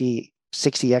 40, 50,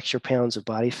 60 extra pounds of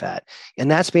body fat. And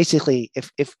that's basically,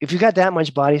 if you got that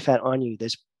much body fat on you,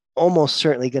 there's almost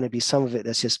certainly going to be some of it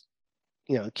that's just,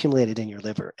 accumulated in your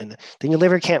liver. And then your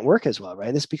liver can't work as well,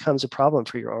 right? This becomes a problem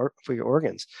for your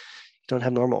organs. You don't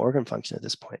have normal organ function at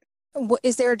this point.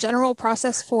 Is there a general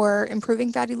process for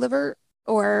improving fatty liver,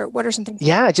 or what are some things?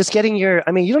 Yeah, just getting you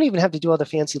don't even have to do all the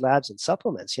fancy labs and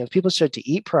supplements. If people start to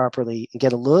eat properly and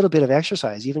get a little bit of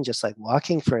exercise, even just like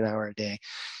walking for an hour a day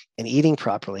and eating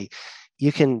properly,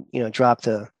 you can, drop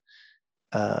the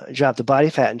body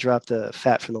fat and drop the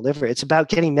fat from the liver. It's about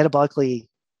getting metabolically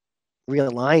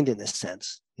realigned in this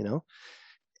sense,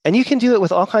 and you can do it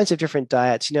with all kinds of different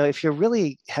diets. If you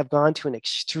really have gone to an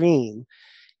extreme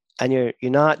and you're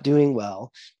not doing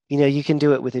well, you can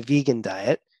do it with a vegan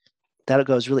diet. That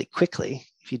goes really quickly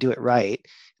if you do it right.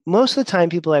 Most of the time,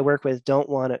 people I work with don't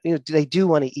want to, they do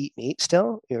want to eat meat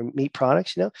still, meat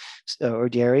products, or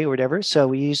dairy or whatever. So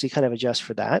we usually kind of adjust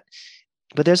for that.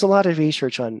 But there's a lot of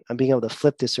research on being able to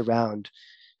flip this around.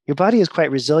 Your body is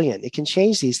quite resilient. It can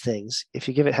change these things if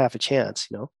you give it half a chance,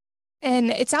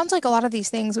 And it sounds like a lot of these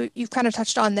things you've kind of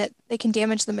touched on, that they can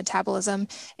damage the metabolism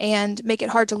and make it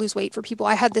hard to lose weight for people.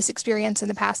 I had this experience in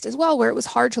the past as well, where it was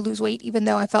hard to lose weight, even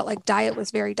though I felt like diet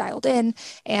was very dialed in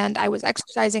and I was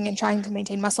exercising and trying to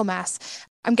maintain muscle mass.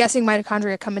 I'm guessing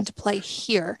mitochondria come into play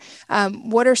here.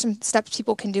 What are some steps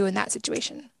people can do in that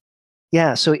situation?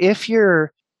 Yeah. So if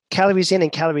your calories in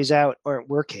and calories out aren't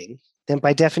working, then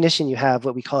by definition, you have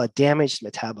what we call a damaged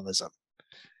metabolism.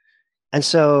 And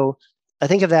so I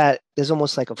think of that, there's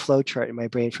almost like a flow chart in my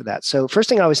brain for that. So first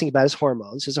thing I always think about is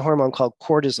hormones. There's a hormone called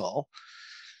cortisol,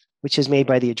 which is made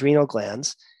by the adrenal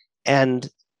glands. And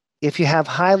if you have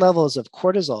high levels of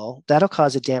cortisol, that'll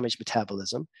cause a damaged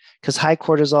metabolism, because high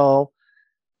cortisol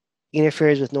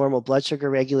interferes with normal blood sugar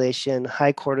regulation.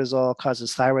 High cortisol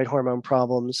causes thyroid hormone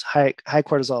problems. High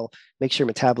cortisol makes your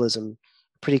metabolism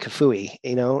pretty kafooey,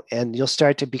 and you'll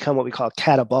start to become what we call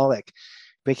catabolic,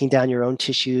 breaking down your own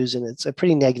tissues, and it's a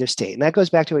pretty negative state. And that goes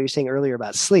back to what you were saying earlier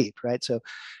about sleep, right? So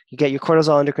you get your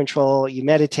cortisol under control, you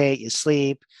meditate, you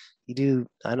sleep, you do,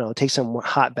 take some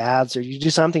hot baths, or you do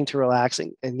something to relax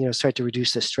and start to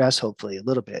reduce the stress, hopefully a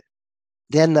little bit.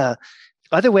 Then the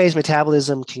other ways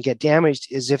metabolism can get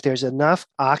damaged is if there's enough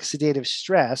oxidative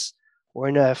stress or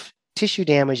enough tissue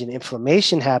damage and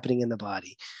inflammation happening in the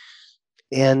body.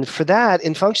 And for that,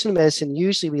 in functional medicine,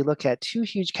 usually we look at two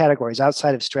huge categories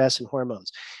outside of stress and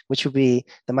hormones, which would be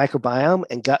the microbiome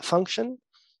and gut function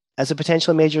as a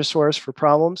potential major source for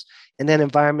problems, and then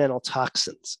environmental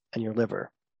toxins in your liver.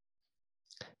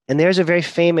 And there's a very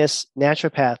famous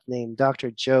naturopath named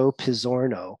Dr. Joe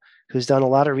Pizzorno, who's done a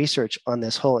lot of research on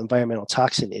this whole environmental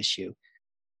toxin issue.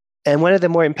 And one of the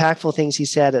more impactful things he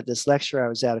said at this lecture I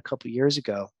was at a couple of years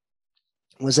ago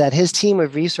was that his team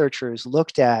of researchers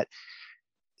looked at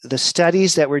the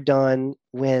studies that were done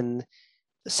when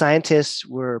scientists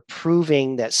were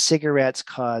proving that cigarettes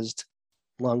caused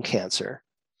lung cancer.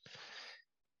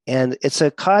 And it's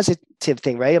a causative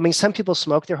thing, right? I mean, some people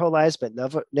smoke their whole lives, but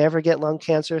never get lung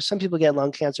cancer. Some people get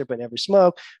lung cancer, but never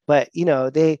smoke. But,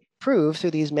 they prove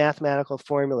through these mathematical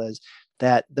formulas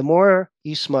that the more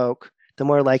you smoke, the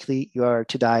more likely you are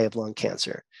to die of lung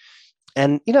cancer.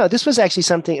 And, this was actually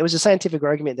something, it was a scientific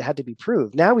argument that had to be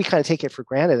proved. Now we kind of take it for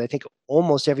granted. I think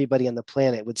almost everybody on the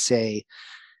planet would say,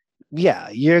 yeah,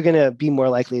 you're going to be more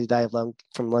likely to die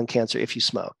from lung cancer if you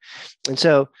smoke. And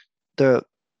so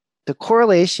the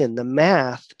correlation, the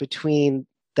math between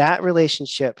that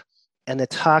relationship and the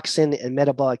toxin and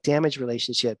metabolic damage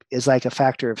relationship is like a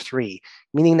factor of 3,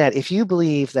 meaning that if you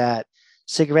believe that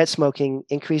cigarette smoking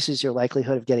increases your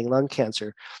likelihood of getting lung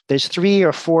cancer, there's 3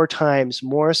 or 4 times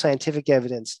more scientific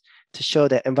evidence to show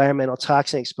that environmental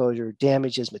toxin exposure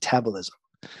damages metabolism.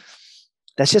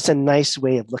 That's just a nice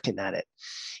way of looking at it.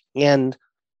 And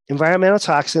environmental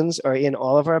toxins are in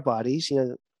all of our bodies.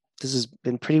 This has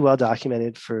been pretty well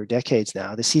documented for decades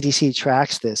now. The CDC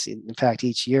tracks this, in fact,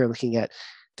 each year, looking at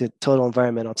the total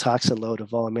environmental toxin load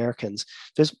of all Americans.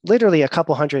 There's literally a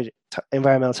couple hundred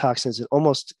environmental toxins in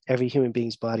almost every human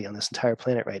being's body on this entire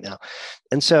planet right now.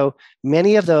 And so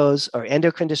many of those are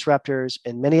endocrine disruptors,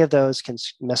 and many of those can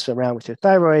mess around with your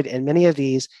thyroid, and many of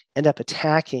these end up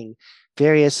attacking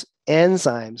various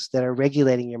enzymes that are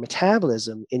regulating your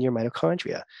metabolism in your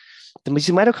mitochondria. The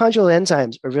mitochondrial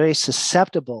enzymes are very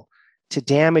susceptible to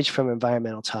damage from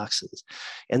environmental toxins.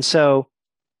 And so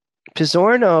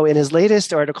Pizzorno, in his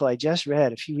latest article I just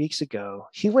read a few weeks ago,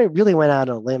 he really went out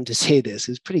on a limb to say this.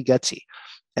 It was pretty gutsy.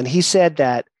 And he said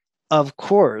that, of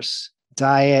course,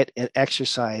 diet and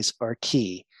exercise are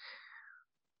key,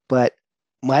 but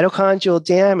mitochondrial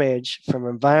damage from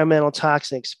environmental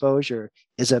toxin exposure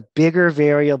is a bigger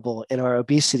variable in our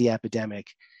obesity epidemic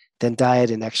than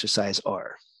diet and exercise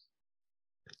are.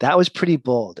 That was pretty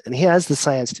bold, and he has the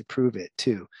science to prove it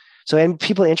too. So, and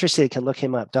people interested can look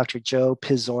him up, Dr. Joe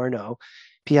Pizzorno,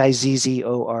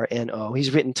 Pizzorno.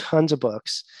 He's written tons of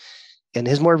books, and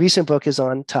his more recent book is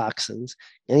on toxins,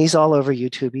 and he's all over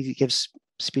YouTube. He gives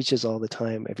speeches all the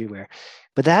time, everywhere.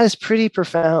 But that is pretty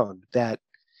profound, that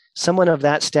someone of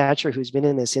that stature who's been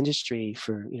in this industry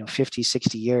for 50,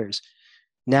 60 years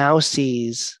now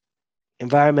sees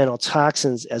environmental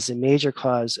toxins as a major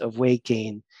cause of weight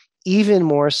gain, even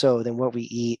more so than what we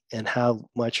eat and how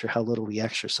much or how little we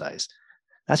exercise.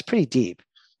 That's pretty deep.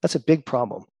 That's a big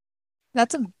problem.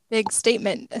 That's a big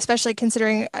statement, especially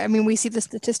considering, we see the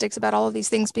statistics about all of these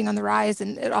things being on the rise,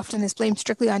 and it often is blamed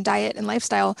strictly on diet and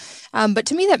lifestyle. But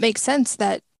to me, that makes sense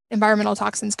that environmental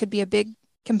toxins could be a big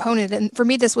component. And for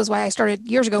me, this was why I started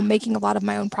years ago making a lot of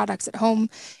my own products at home,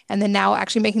 and then now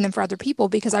actually making them for other people,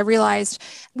 because I realized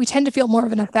we tend to feel more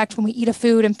of an effect when we eat a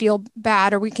food and feel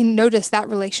bad, or we can notice that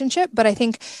relationship. But I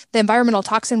think the environmental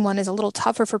toxin one is a little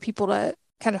tougher for people to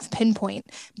kind of pinpoint.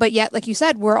 But yet, like you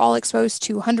said, we're all exposed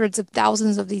to hundreds of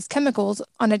thousands of these chemicals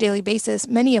on a daily basis,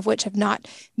 many of which have not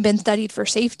been studied for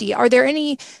safety. Are there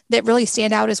any that really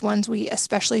stand out as ones we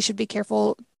especially should be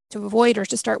careful to avoid or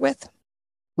to start with?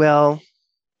 Well,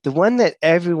 the one that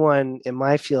everyone in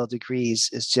my field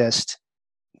agrees is just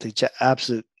the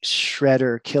absolute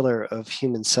shredder killer of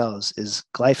human cells is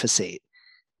glyphosate,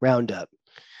 Roundup.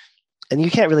 And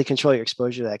you can't really control your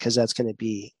exposure to that because that's going to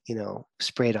be,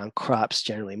 sprayed on crops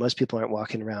generally. Most people aren't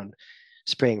walking around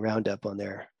spraying Roundup on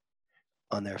their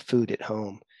food at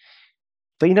home.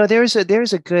 But there's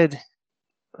a good,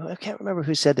 I can't remember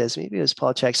who said this. Maybe it was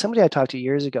Paul Chek. Somebody I talked to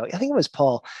years ago. I think it was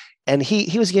Paul, and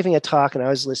he was giving a talk, and I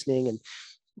was listening,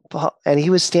 and he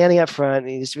was standing up front, and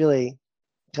he's really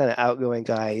kind of outgoing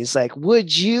guy. He's like,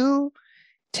 "Would you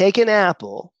take an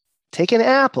apple,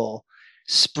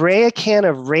 spray a can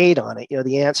of Raid on it,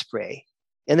 the ant spray,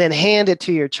 and then hand it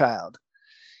to your child?"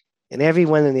 And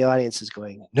everyone in the audience is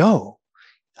going, "No,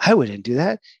 I wouldn't do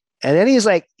that." And then he's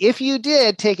like, "If you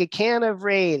did take a can of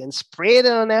Raid and spray it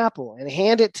on an apple and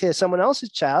hand it to someone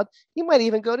else's child, you might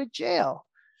even go to jail.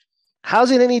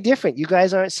 How's it any different? You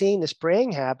guys aren't seeing the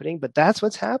spraying happening, but that's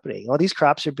what's happening. All these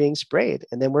crops are being sprayed,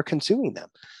 and then we're consuming them.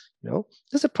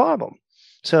 There's a problem."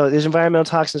 So there's environmental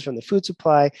toxins from the food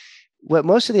supply. what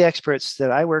most of the experts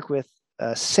that I work with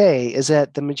say is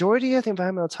that the majority of the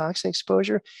environmental toxin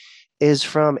exposure is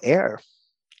from air.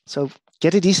 So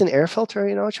get a decent air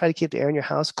filter, try to keep the air in your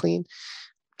house clean.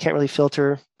 Can't really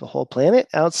filter the whole planet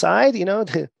outside,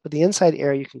 but the inside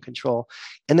air you can control.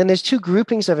 And then there's two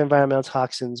groupings of environmental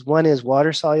toxins. One is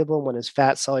water soluble, one is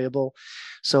fat soluble.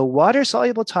 So water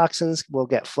soluble toxins will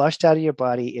get flushed out of your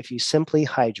body if you simply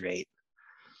hydrate.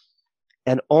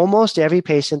 And almost every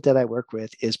patient that I work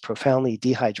with is profoundly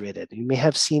dehydrated. You may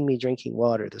have seen me drinking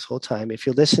water this whole time. If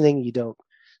you're listening, you don't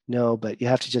know, but you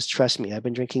have to just trust me. I've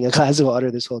been drinking a glass of water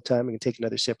this whole time. I can take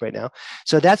another sip right now.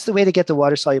 So that's the way to get the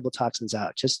water soluble toxins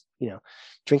out. Just,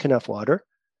 drink enough water.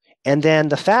 And then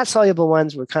the fat soluble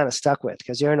ones we're kind of stuck with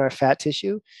because they're in our fat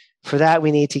tissue. For that,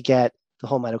 we need to get the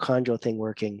whole mitochondrial thing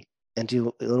working and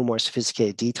do a little more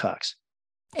sophisticated detox.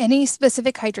 Any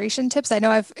specific hydration tips? I know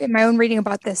I've, in my own reading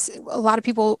about this, a lot of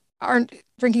people aren't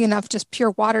drinking enough just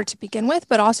pure water to begin with,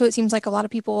 but also it seems like a lot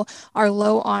of people are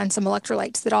low on some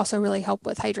electrolytes that also really help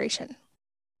with hydration.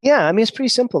 Yeah, I mean, it's pretty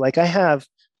simple. Like I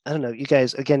don't know, you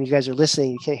guys are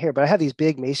listening, you can't hear, but I have these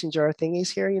big mason jar thingies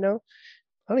here,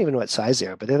 I don't even know what size they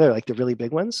are, but they're like the really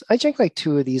big ones. I drink like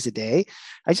 2 of these a day.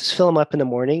 I just fill them up in the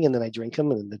morning and then I drink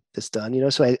them and then it's done,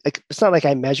 So it's not like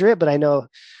I measure it, but I know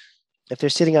if they're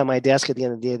sitting on my desk at the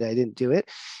end of the day that I didn't do it.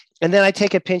 And then I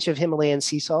take a pinch of Himalayan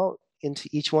sea salt into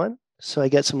each one. So I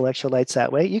get some electrolytes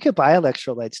that way. You could buy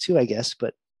electrolytes too, I guess,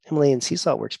 but Himalayan sea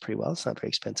salt works pretty well. It's not very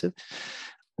expensive.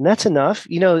 And that's enough.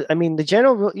 The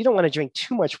general rule, you don't want to drink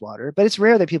too much water, but it's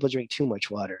rare that people drink too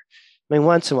much water. I mean,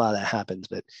 once in a while that happens,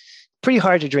 but pretty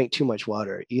hard to drink too much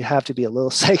water. You have to be a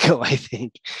little psycho, I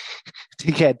think,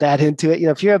 to get that into it.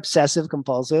 If you're obsessive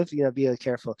compulsive, be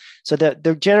careful. So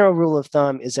the general rule of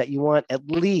thumb is that you want at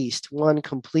least one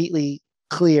completely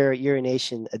clear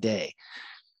urination a day.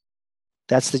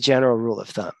 That's the general rule of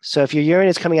thumb. So if your urine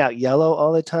is coming out yellow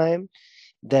all the time,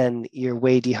 then you're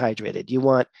way dehydrated. You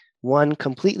want one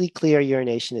completely clear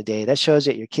urination a day. That shows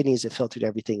that your kidneys have filtered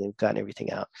everything and gotten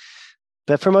everything out.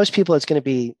 But for most people, it's going to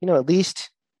be, at least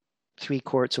 3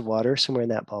 quarts of water, somewhere in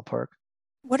that ballpark.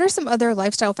 What are some other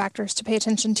lifestyle factors to pay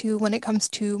attention to when it comes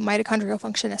to mitochondrial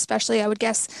function, especially, I would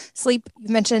guess, sleep,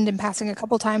 you mentioned in passing a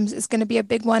couple times, is going to be a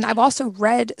big one. I've also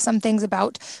read some things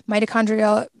about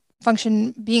mitochondrial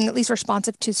function being at least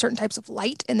responsive to certain types of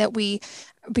light, and that we,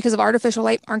 because of artificial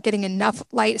light, aren't getting enough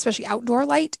light, especially outdoor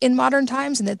light in modern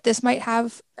times, and that this might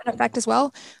have an effect as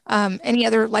well. Any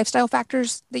other lifestyle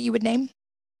factors that you would name?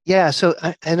 Yeah, so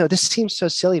I know this seems so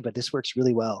silly, but this works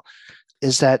really well,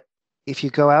 is that if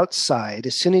you go outside,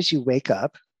 as soon as you wake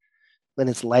up, when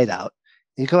it's light out,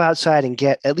 you go outside and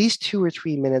get at least 2 or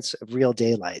 3 minutes of real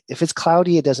daylight. If it's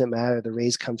cloudy, it doesn't matter. The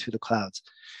rays come through the clouds.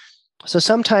 So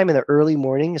sometime in the early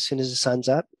morning, as soon as the sun's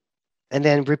up, and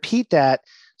then repeat that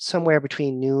somewhere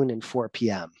between noon and 4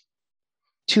 p.m.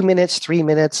 2 minutes, 3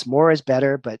 minutes, more is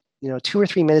better, but 2 or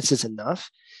 3 minutes is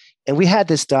enough. And we had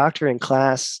this doctor in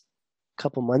class a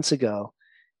couple months ago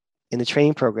in the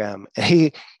training program.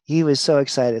 He was so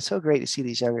excited. It's so great to see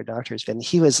these younger doctors. And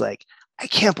he was like, I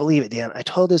can't believe it, Dan. I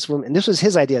told this woman, and this was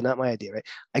his idea, not my idea, right?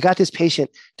 I got this patient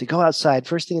to go outside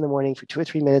first thing in the morning for 2 or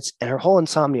 3 minutes, and her whole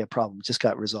insomnia problem just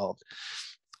got resolved.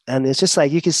 And it's just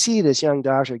like, you can see this young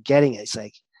doctor getting it. It's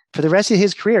like, for the rest of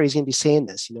his career, he's going to be saying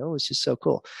this, it's just so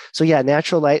cool. So yeah,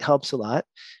 natural light helps a lot.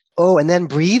 Oh, and then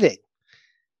breathing.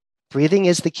 Breathing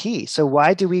is the key. So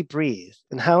why do we breathe?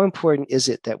 And how important is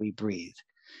it that we breathe?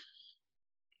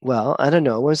 Well, I don't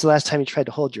know. When was the last time you tried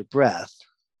to hold your breath?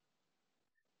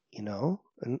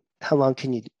 And how long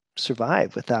can you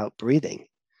survive without breathing?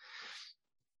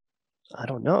 I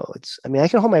don't know. I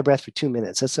can hold my breath for 2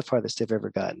 minutes. That's the farthest I've ever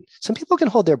gotten. Some people can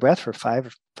hold their breath for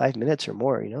 5 minutes or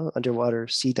more, underwater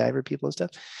sea diver people and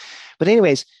stuff. But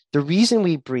anyways, the reason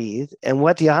we breathe and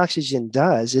what the oxygen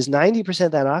does is 90%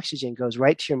 of that oxygen goes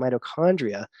right to your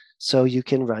mitochondria so you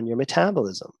can run your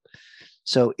metabolism.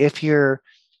 So if you're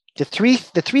the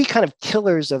three kind of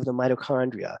killers of the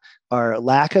mitochondria are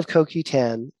lack of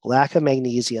CoQ10, lack of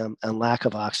magnesium, and lack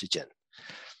of oxygen.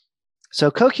 So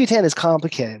CoQ10 is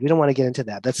complicated. We don't want to get into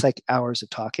that. That's like hours of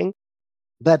talking.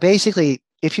 But basically,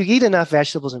 if you eat enough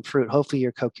vegetables and fruit, hopefully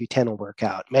your CoQ10 will work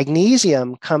out.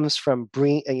 Magnesium comes from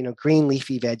green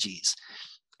leafy veggies.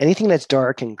 Anything that's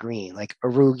dark and green, like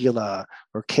arugula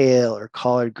or kale or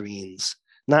collard greens,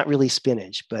 not really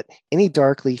spinach, but any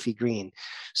dark leafy green.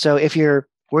 So if you're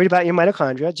worried about your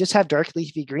mitochondria, just have dark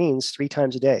leafy greens 3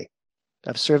 times a day.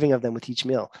 Have a serving of them with each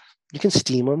meal. You can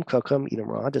steam them, cook them, eat them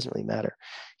raw. It doesn't really matter.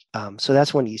 So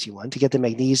that's one easy one to get the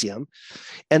magnesium.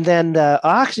 And then the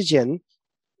oxygen,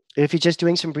 if you're just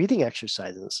doing some breathing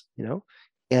exercises,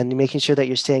 and making sure that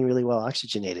you're staying really well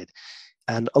oxygenated.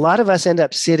 And a lot of us end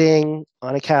up sitting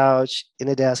on a couch, in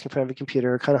a desk, in front of a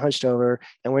computer, kind of hunched over,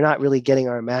 and we're not really getting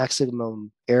our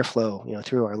maximum airflow,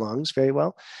 through our lungs very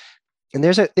well. And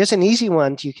there's an easy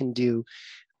one you can do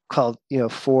called,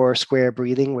 4 square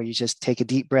breathing, where you just take a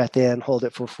deep breath in, hold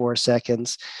it for 4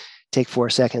 seconds, take 4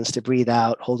 seconds to breathe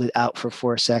out, hold it out for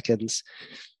 4 seconds,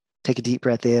 take a deep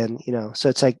breath in, so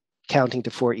it's like counting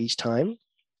to 4 each time.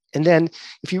 And then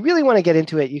if you really want to get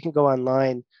into it, you can go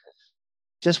online.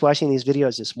 Just watching these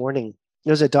videos this morning,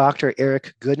 there's a doctor,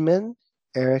 Eric Goodman,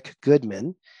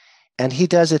 and he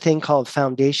does a thing called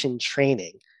foundation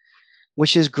training,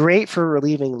 which is great for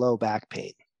relieving low back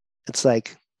pain. It's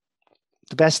like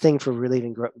the best thing for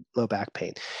relieving low back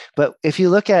pain. But if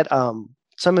you look at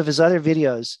some of his other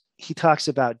videos, he talks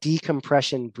about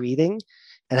decompression breathing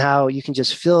and how you can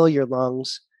just fill your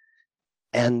lungs.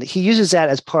 And he uses that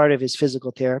as part of his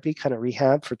physical therapy, kind of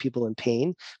rehab for people in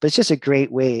pain. But it's just a great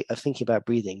way of thinking about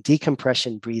breathing,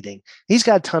 decompression breathing. He's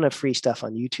got a ton of free stuff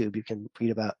on YouTube you can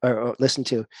read about or listen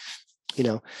to,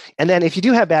 And then if you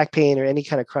do have back pain or any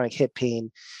kind of chronic hip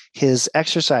pain, his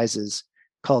exercises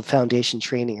called foundation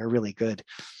training are really good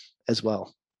as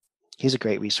well. He's a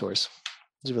great resource.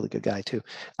 He's a really good guy too.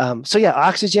 So yeah,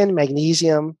 oxygen,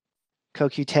 magnesium,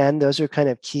 CoQ10, those are kind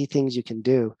of key things you can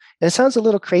do. And it sounds a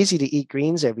little crazy to eat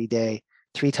greens every day,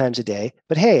 3 times a day.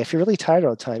 But hey, if you're really tired all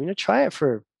the time, try it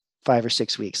for 5 or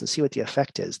 6 weeks and see what the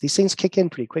effect is. These things kick in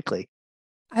pretty quickly.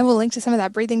 I will link to some of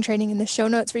that breathing training in the show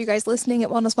notes for you guys listening at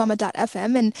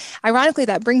wellnessmama.fm. And ironically,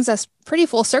 that brings us pretty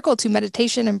full circle to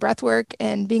meditation and breath work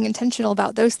and being intentional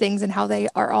about those things and how they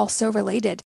are all so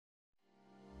related.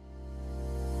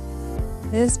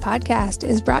 This podcast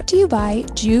is brought to you by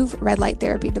Juve red light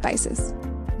therapy devices.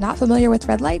 Not familiar with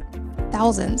red light?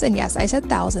 Thousands, and yes, I said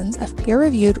thousands, of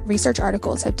peer-reviewed research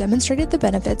articles have demonstrated the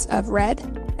benefits of red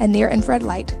and near-infrared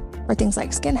light for things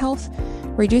like skin health,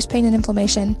 reduced pain and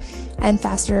inflammation, and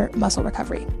faster muscle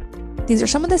recovery. These are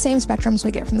some of the same spectrums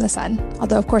we get from the sun,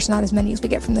 although of course not as many as we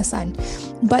get from the sun,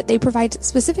 but they provide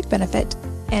specific benefit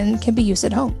and can be used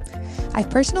at home. I've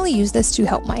personally used this to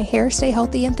help my hair stay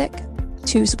healthy and thick,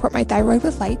 to support my thyroid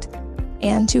with light,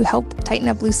 and to help tighten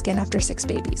up loose skin after 6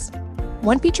 babies.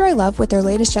 One feature I love with their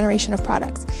latest generation of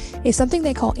products is something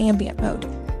they call ambient mode,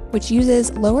 which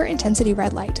uses lower intensity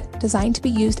red light designed to be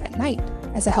used at night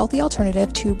as a healthy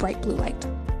alternative to bright blue light.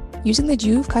 Using the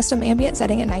Juve custom ambient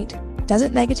setting at night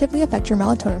doesn't negatively affect your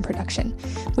melatonin production,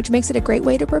 which makes it a great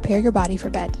way to prepare your body for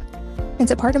bed.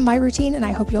 It's a part of my routine, and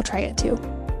I hope you'll try it too.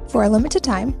 For a limited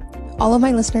time, all of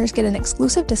my listeners get an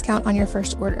exclusive discount on your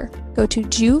first order. Go to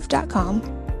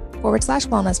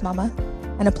juve.com/wellnessmama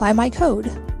and apply my code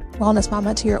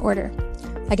wellnessmama to your order.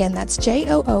 Again, that's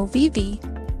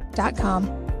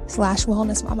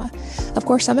joov.com/wellnessmama. Of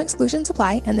course, some exclusions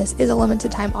apply, and this is a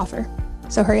limited time offer.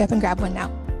 So hurry up and grab one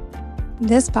now.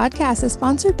 This podcast is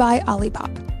sponsored by Olipop,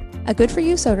 a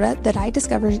good-for-you soda that I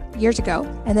discovered years ago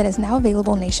and that is now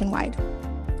available nationwide.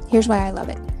 Here's why I love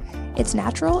it. It's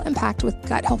natural and packed with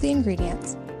gut-healthy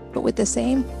ingredients, but with the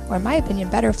same, or in my opinion,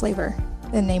 better flavor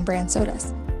than name brand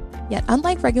sodas. Yet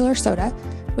unlike regular soda,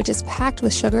 which is packed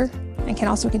with sugar and can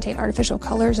also contain artificial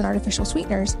colors and artificial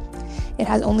sweeteners, it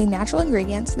has only natural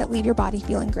ingredients that leave your body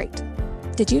feeling great.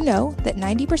 Did you know that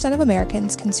 90% of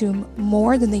Americans consume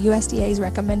more than the USDA's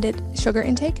recommended sugar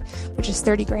intake, which is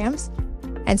 30 grams?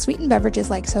 And sweetened beverages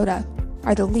like soda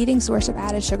are the leading source of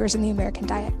added sugars in the American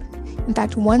diet. In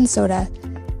fact, one soda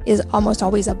is almost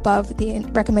always above the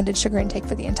recommended sugar intake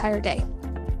for the entire day.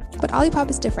 But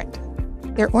Olipop is different.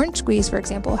 Their orange squeeze, for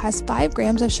example, has 5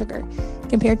 grams of sugar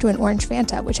compared to an orange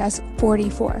Fanta, which has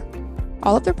 44.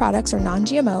 All of their products are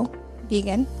non-GMO,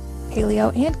 vegan,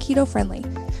 paleo, and keto friendly,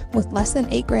 with less than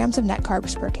 8 grams of net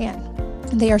carbs per can.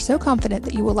 And they are so confident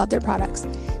that you will love their products.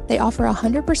 They offer a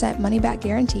 100% money-back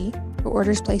guarantee for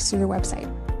orders placed through their website.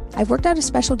 I've worked out a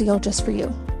special deal just for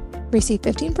you. Receive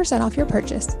 15% off your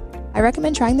purchase. I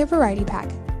recommend trying their variety pack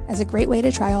as a great way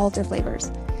to try all of their flavors.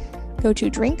 Go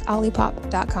to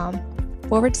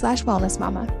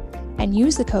drinkolipop.com/wellnessmama and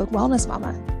use the code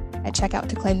wellnessmama at checkout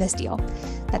to claim this deal.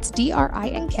 That's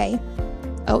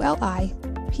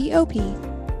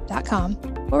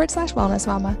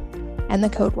drinkolipop.com/wellnessmama and the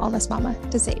code wellnessmama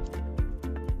to save.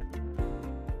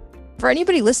 For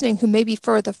anybody listening who maybe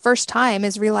for the first time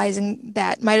is realizing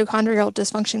that mitochondrial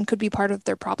dysfunction could be part of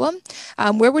their problem,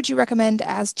 where would you recommend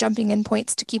as jumping in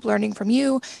points to keep learning from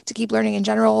you, to keep learning in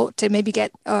general, to maybe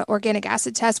get organic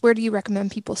acid tests? Where do you recommend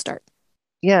people start?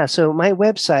 Yeah, so my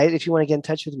website, if you want to get in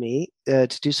touch with me to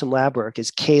do some lab work,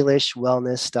 is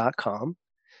kalishwellness.com,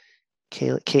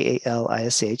 Kalish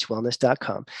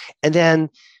wellness.com. And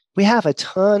then we have a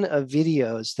ton of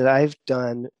videos that I've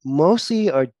done,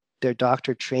 mostly are they're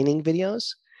doctor training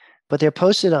videos, but they're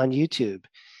posted on YouTube.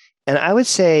 And I would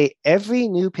say every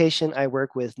new patient I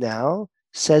work with now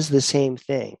says the same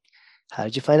thing. How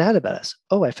did you find out about us?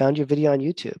 Oh, I found your video on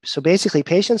YouTube. So basically,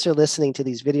 patients are listening to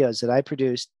these videos that I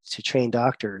produce to train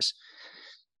doctors.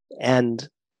 And,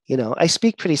 I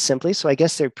speak pretty simply, so I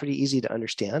guess they're pretty easy to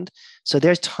understand. So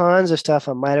there's tons of stuff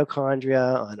on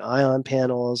mitochondria, on ion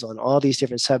panels, on all these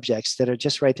different subjects that are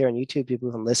just right there on YouTube.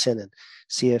 People can listen and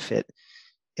see if it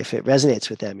resonates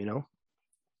with them,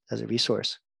 as a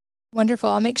resource. Wonderful.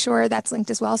 I'll make sure that's linked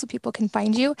as well so people can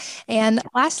find you. And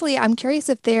lastly, I'm curious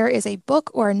if there is a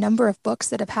book or a number of books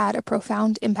that have had a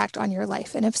profound impact on your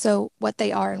life, and if so, what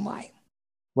they are and why.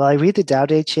 Well, I read the Tao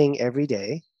Te Ching every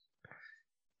day,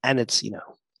 and it's,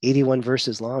 81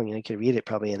 verses long, and you can read it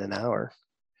probably in an hour.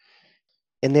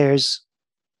 And there's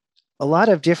a lot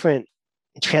of different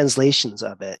translations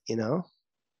of it,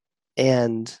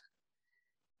 and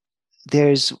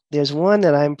there's one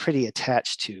that I'm pretty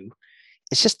attached to.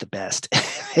 It's just the best,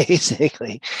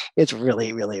 basically. It's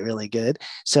really, really, really good.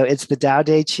 So it's the Tao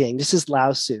Te Ching. This is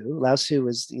Lao Tzu. Lao Tzu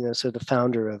was, sort of the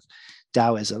founder of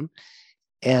Taoism.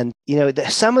 And,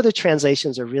 some of the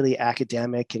translations are really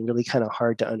academic and really kind of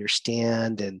hard to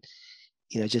understand and,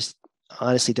 just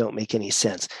honestly don't make any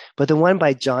sense. But the one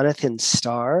by Jonathan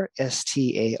Starr,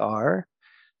 S-T-A-R,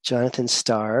 Jonathan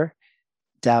Starr,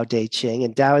 Tao Te Ching,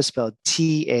 and Tao is spelled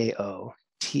T-A-O,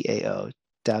 T-A-O.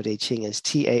 Tao Te Ching is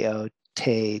T-A-O,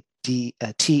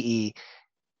 T-E-C-H-I-N-G,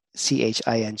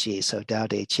 so Tao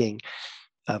Te Ching.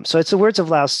 So it's the words of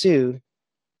Lao Tzu,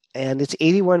 and it's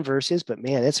 81 verses, but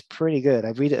man, it's pretty good.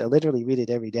 I literally read it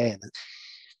every day. And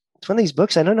it's one of these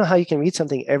books, I don't know how you can read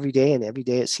something every day, and every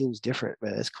day it seems different,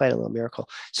 but it's quite a little miracle.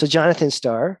 So Jonathan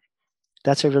Starr,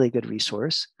 that's a really good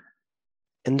resource.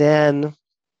 And then,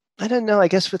 I don't know, I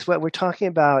guess with what we're talking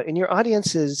about, and your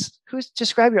audience is,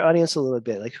 describe your audience a little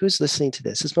bit, like who's listening to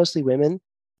this? It's mostly women?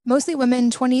 Mostly women,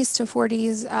 20s to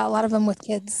 40s, a lot of them with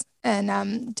kids,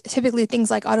 and typically things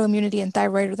like autoimmunity and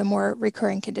thyroid are the more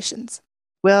recurring conditions.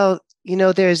 Well,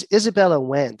 there's Isabella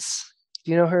Wentz. Do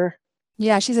you know her?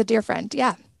 Yeah, she's a dear friend.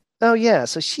 Yeah. Oh, yeah.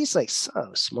 So she's like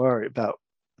so smart about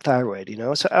thyroid,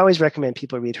 So I always recommend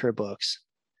people read her books.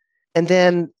 And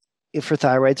then for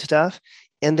thyroid stuff.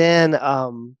 And then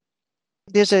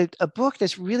there's a book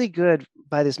that's really good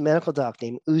by this medical doc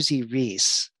named Uzi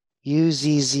Reese.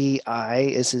 U-Z-Z-I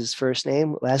is his first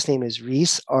name. Last name is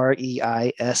Reese,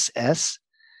 R-E-I-S-S.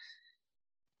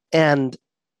 And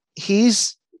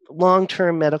he's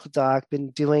long-term medical doc, been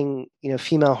doing,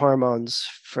 female hormones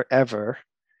forever.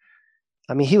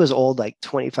 I mean, he was old like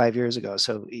 25 years ago,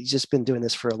 so he's just been doing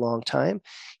this for a long time.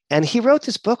 And he wrote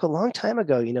this book a long time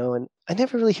ago, and I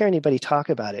never really hear anybody talk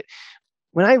about it.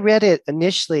 When I read it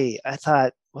initially, I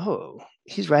thought, whoa,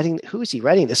 who is he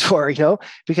writing this for,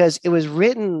 Because it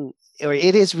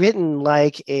is written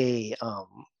like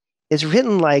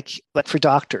but for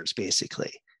doctors,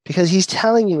 basically, because he's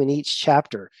telling you in each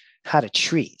chapter how to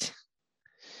treat.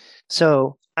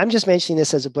 So I'm just mentioning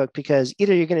this as a book because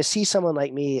either you're going to see someone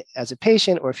like me as a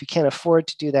patient, or if you can't afford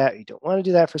to do that, or you don't want to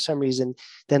do that for some reason,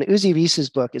 then Uzi Reese's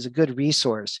book is a good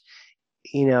resource,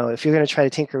 if you're going to try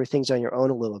to tinker with things on your own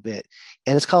a little bit.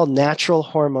 And it's called Natural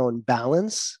Hormone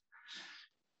Balance.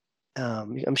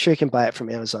 I'm sure you can buy it from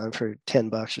Amazon for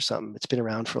 $10 or something. It's been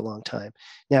around for a long time.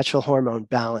 Natural Hormone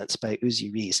Balance by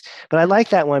Uzi Reese. But I like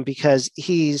that one because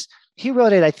he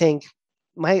wrote it, I think,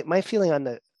 my feeling on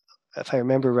if I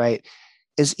remember right,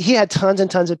 is he had tons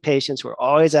and tons of patients who were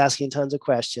always asking tons of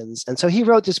questions. And so he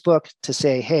wrote this book to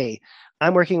say, hey,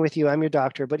 I'm working with you, I'm your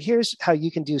doctor, but here's how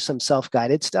you can do some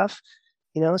self-guided stuff,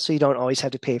 so you don't always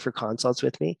have to pay for consults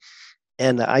with me.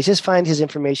 And I just find his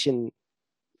information,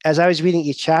 as I was reading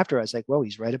each chapter, I was like, whoa,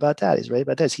 he's right about that. He's right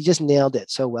about this. He just nailed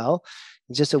it so well.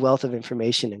 It's just a wealth of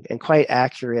information and quite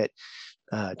accurate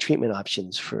treatment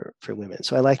options for women.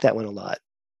 So I like that one a lot.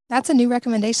 That's a new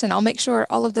recommendation. I'll make sure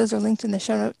all of those are linked in the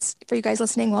show notes for you guys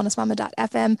listening,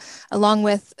 wellnessmama.fm, along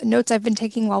with notes I've been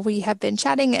taking while we have been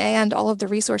chatting and all of the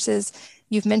resources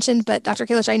you've mentioned. But Dr.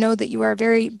 Kalish, I know that you are a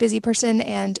very busy person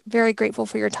and very grateful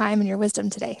for your time and your wisdom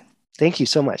today. Thank you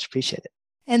so much. Appreciate it.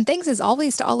 And thanks as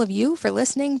always to all of you for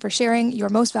listening, for sharing your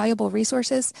most valuable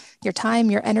resources, your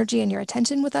time, your energy, and your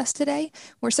attention with us today.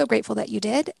 We're so grateful that you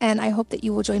did. And I hope that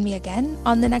you will join me again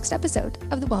on the next episode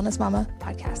of the Wellness Mama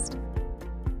podcast.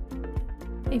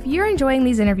 If you're enjoying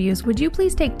these interviews, would you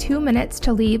please take 2 minutes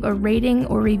to leave a rating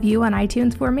or review on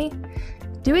iTunes for me?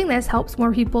 Doing this helps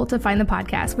more people to find the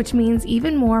podcast, which means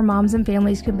even more moms and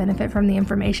families can benefit from the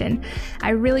information.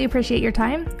 I really appreciate your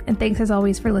time, and thanks as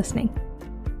always for listening.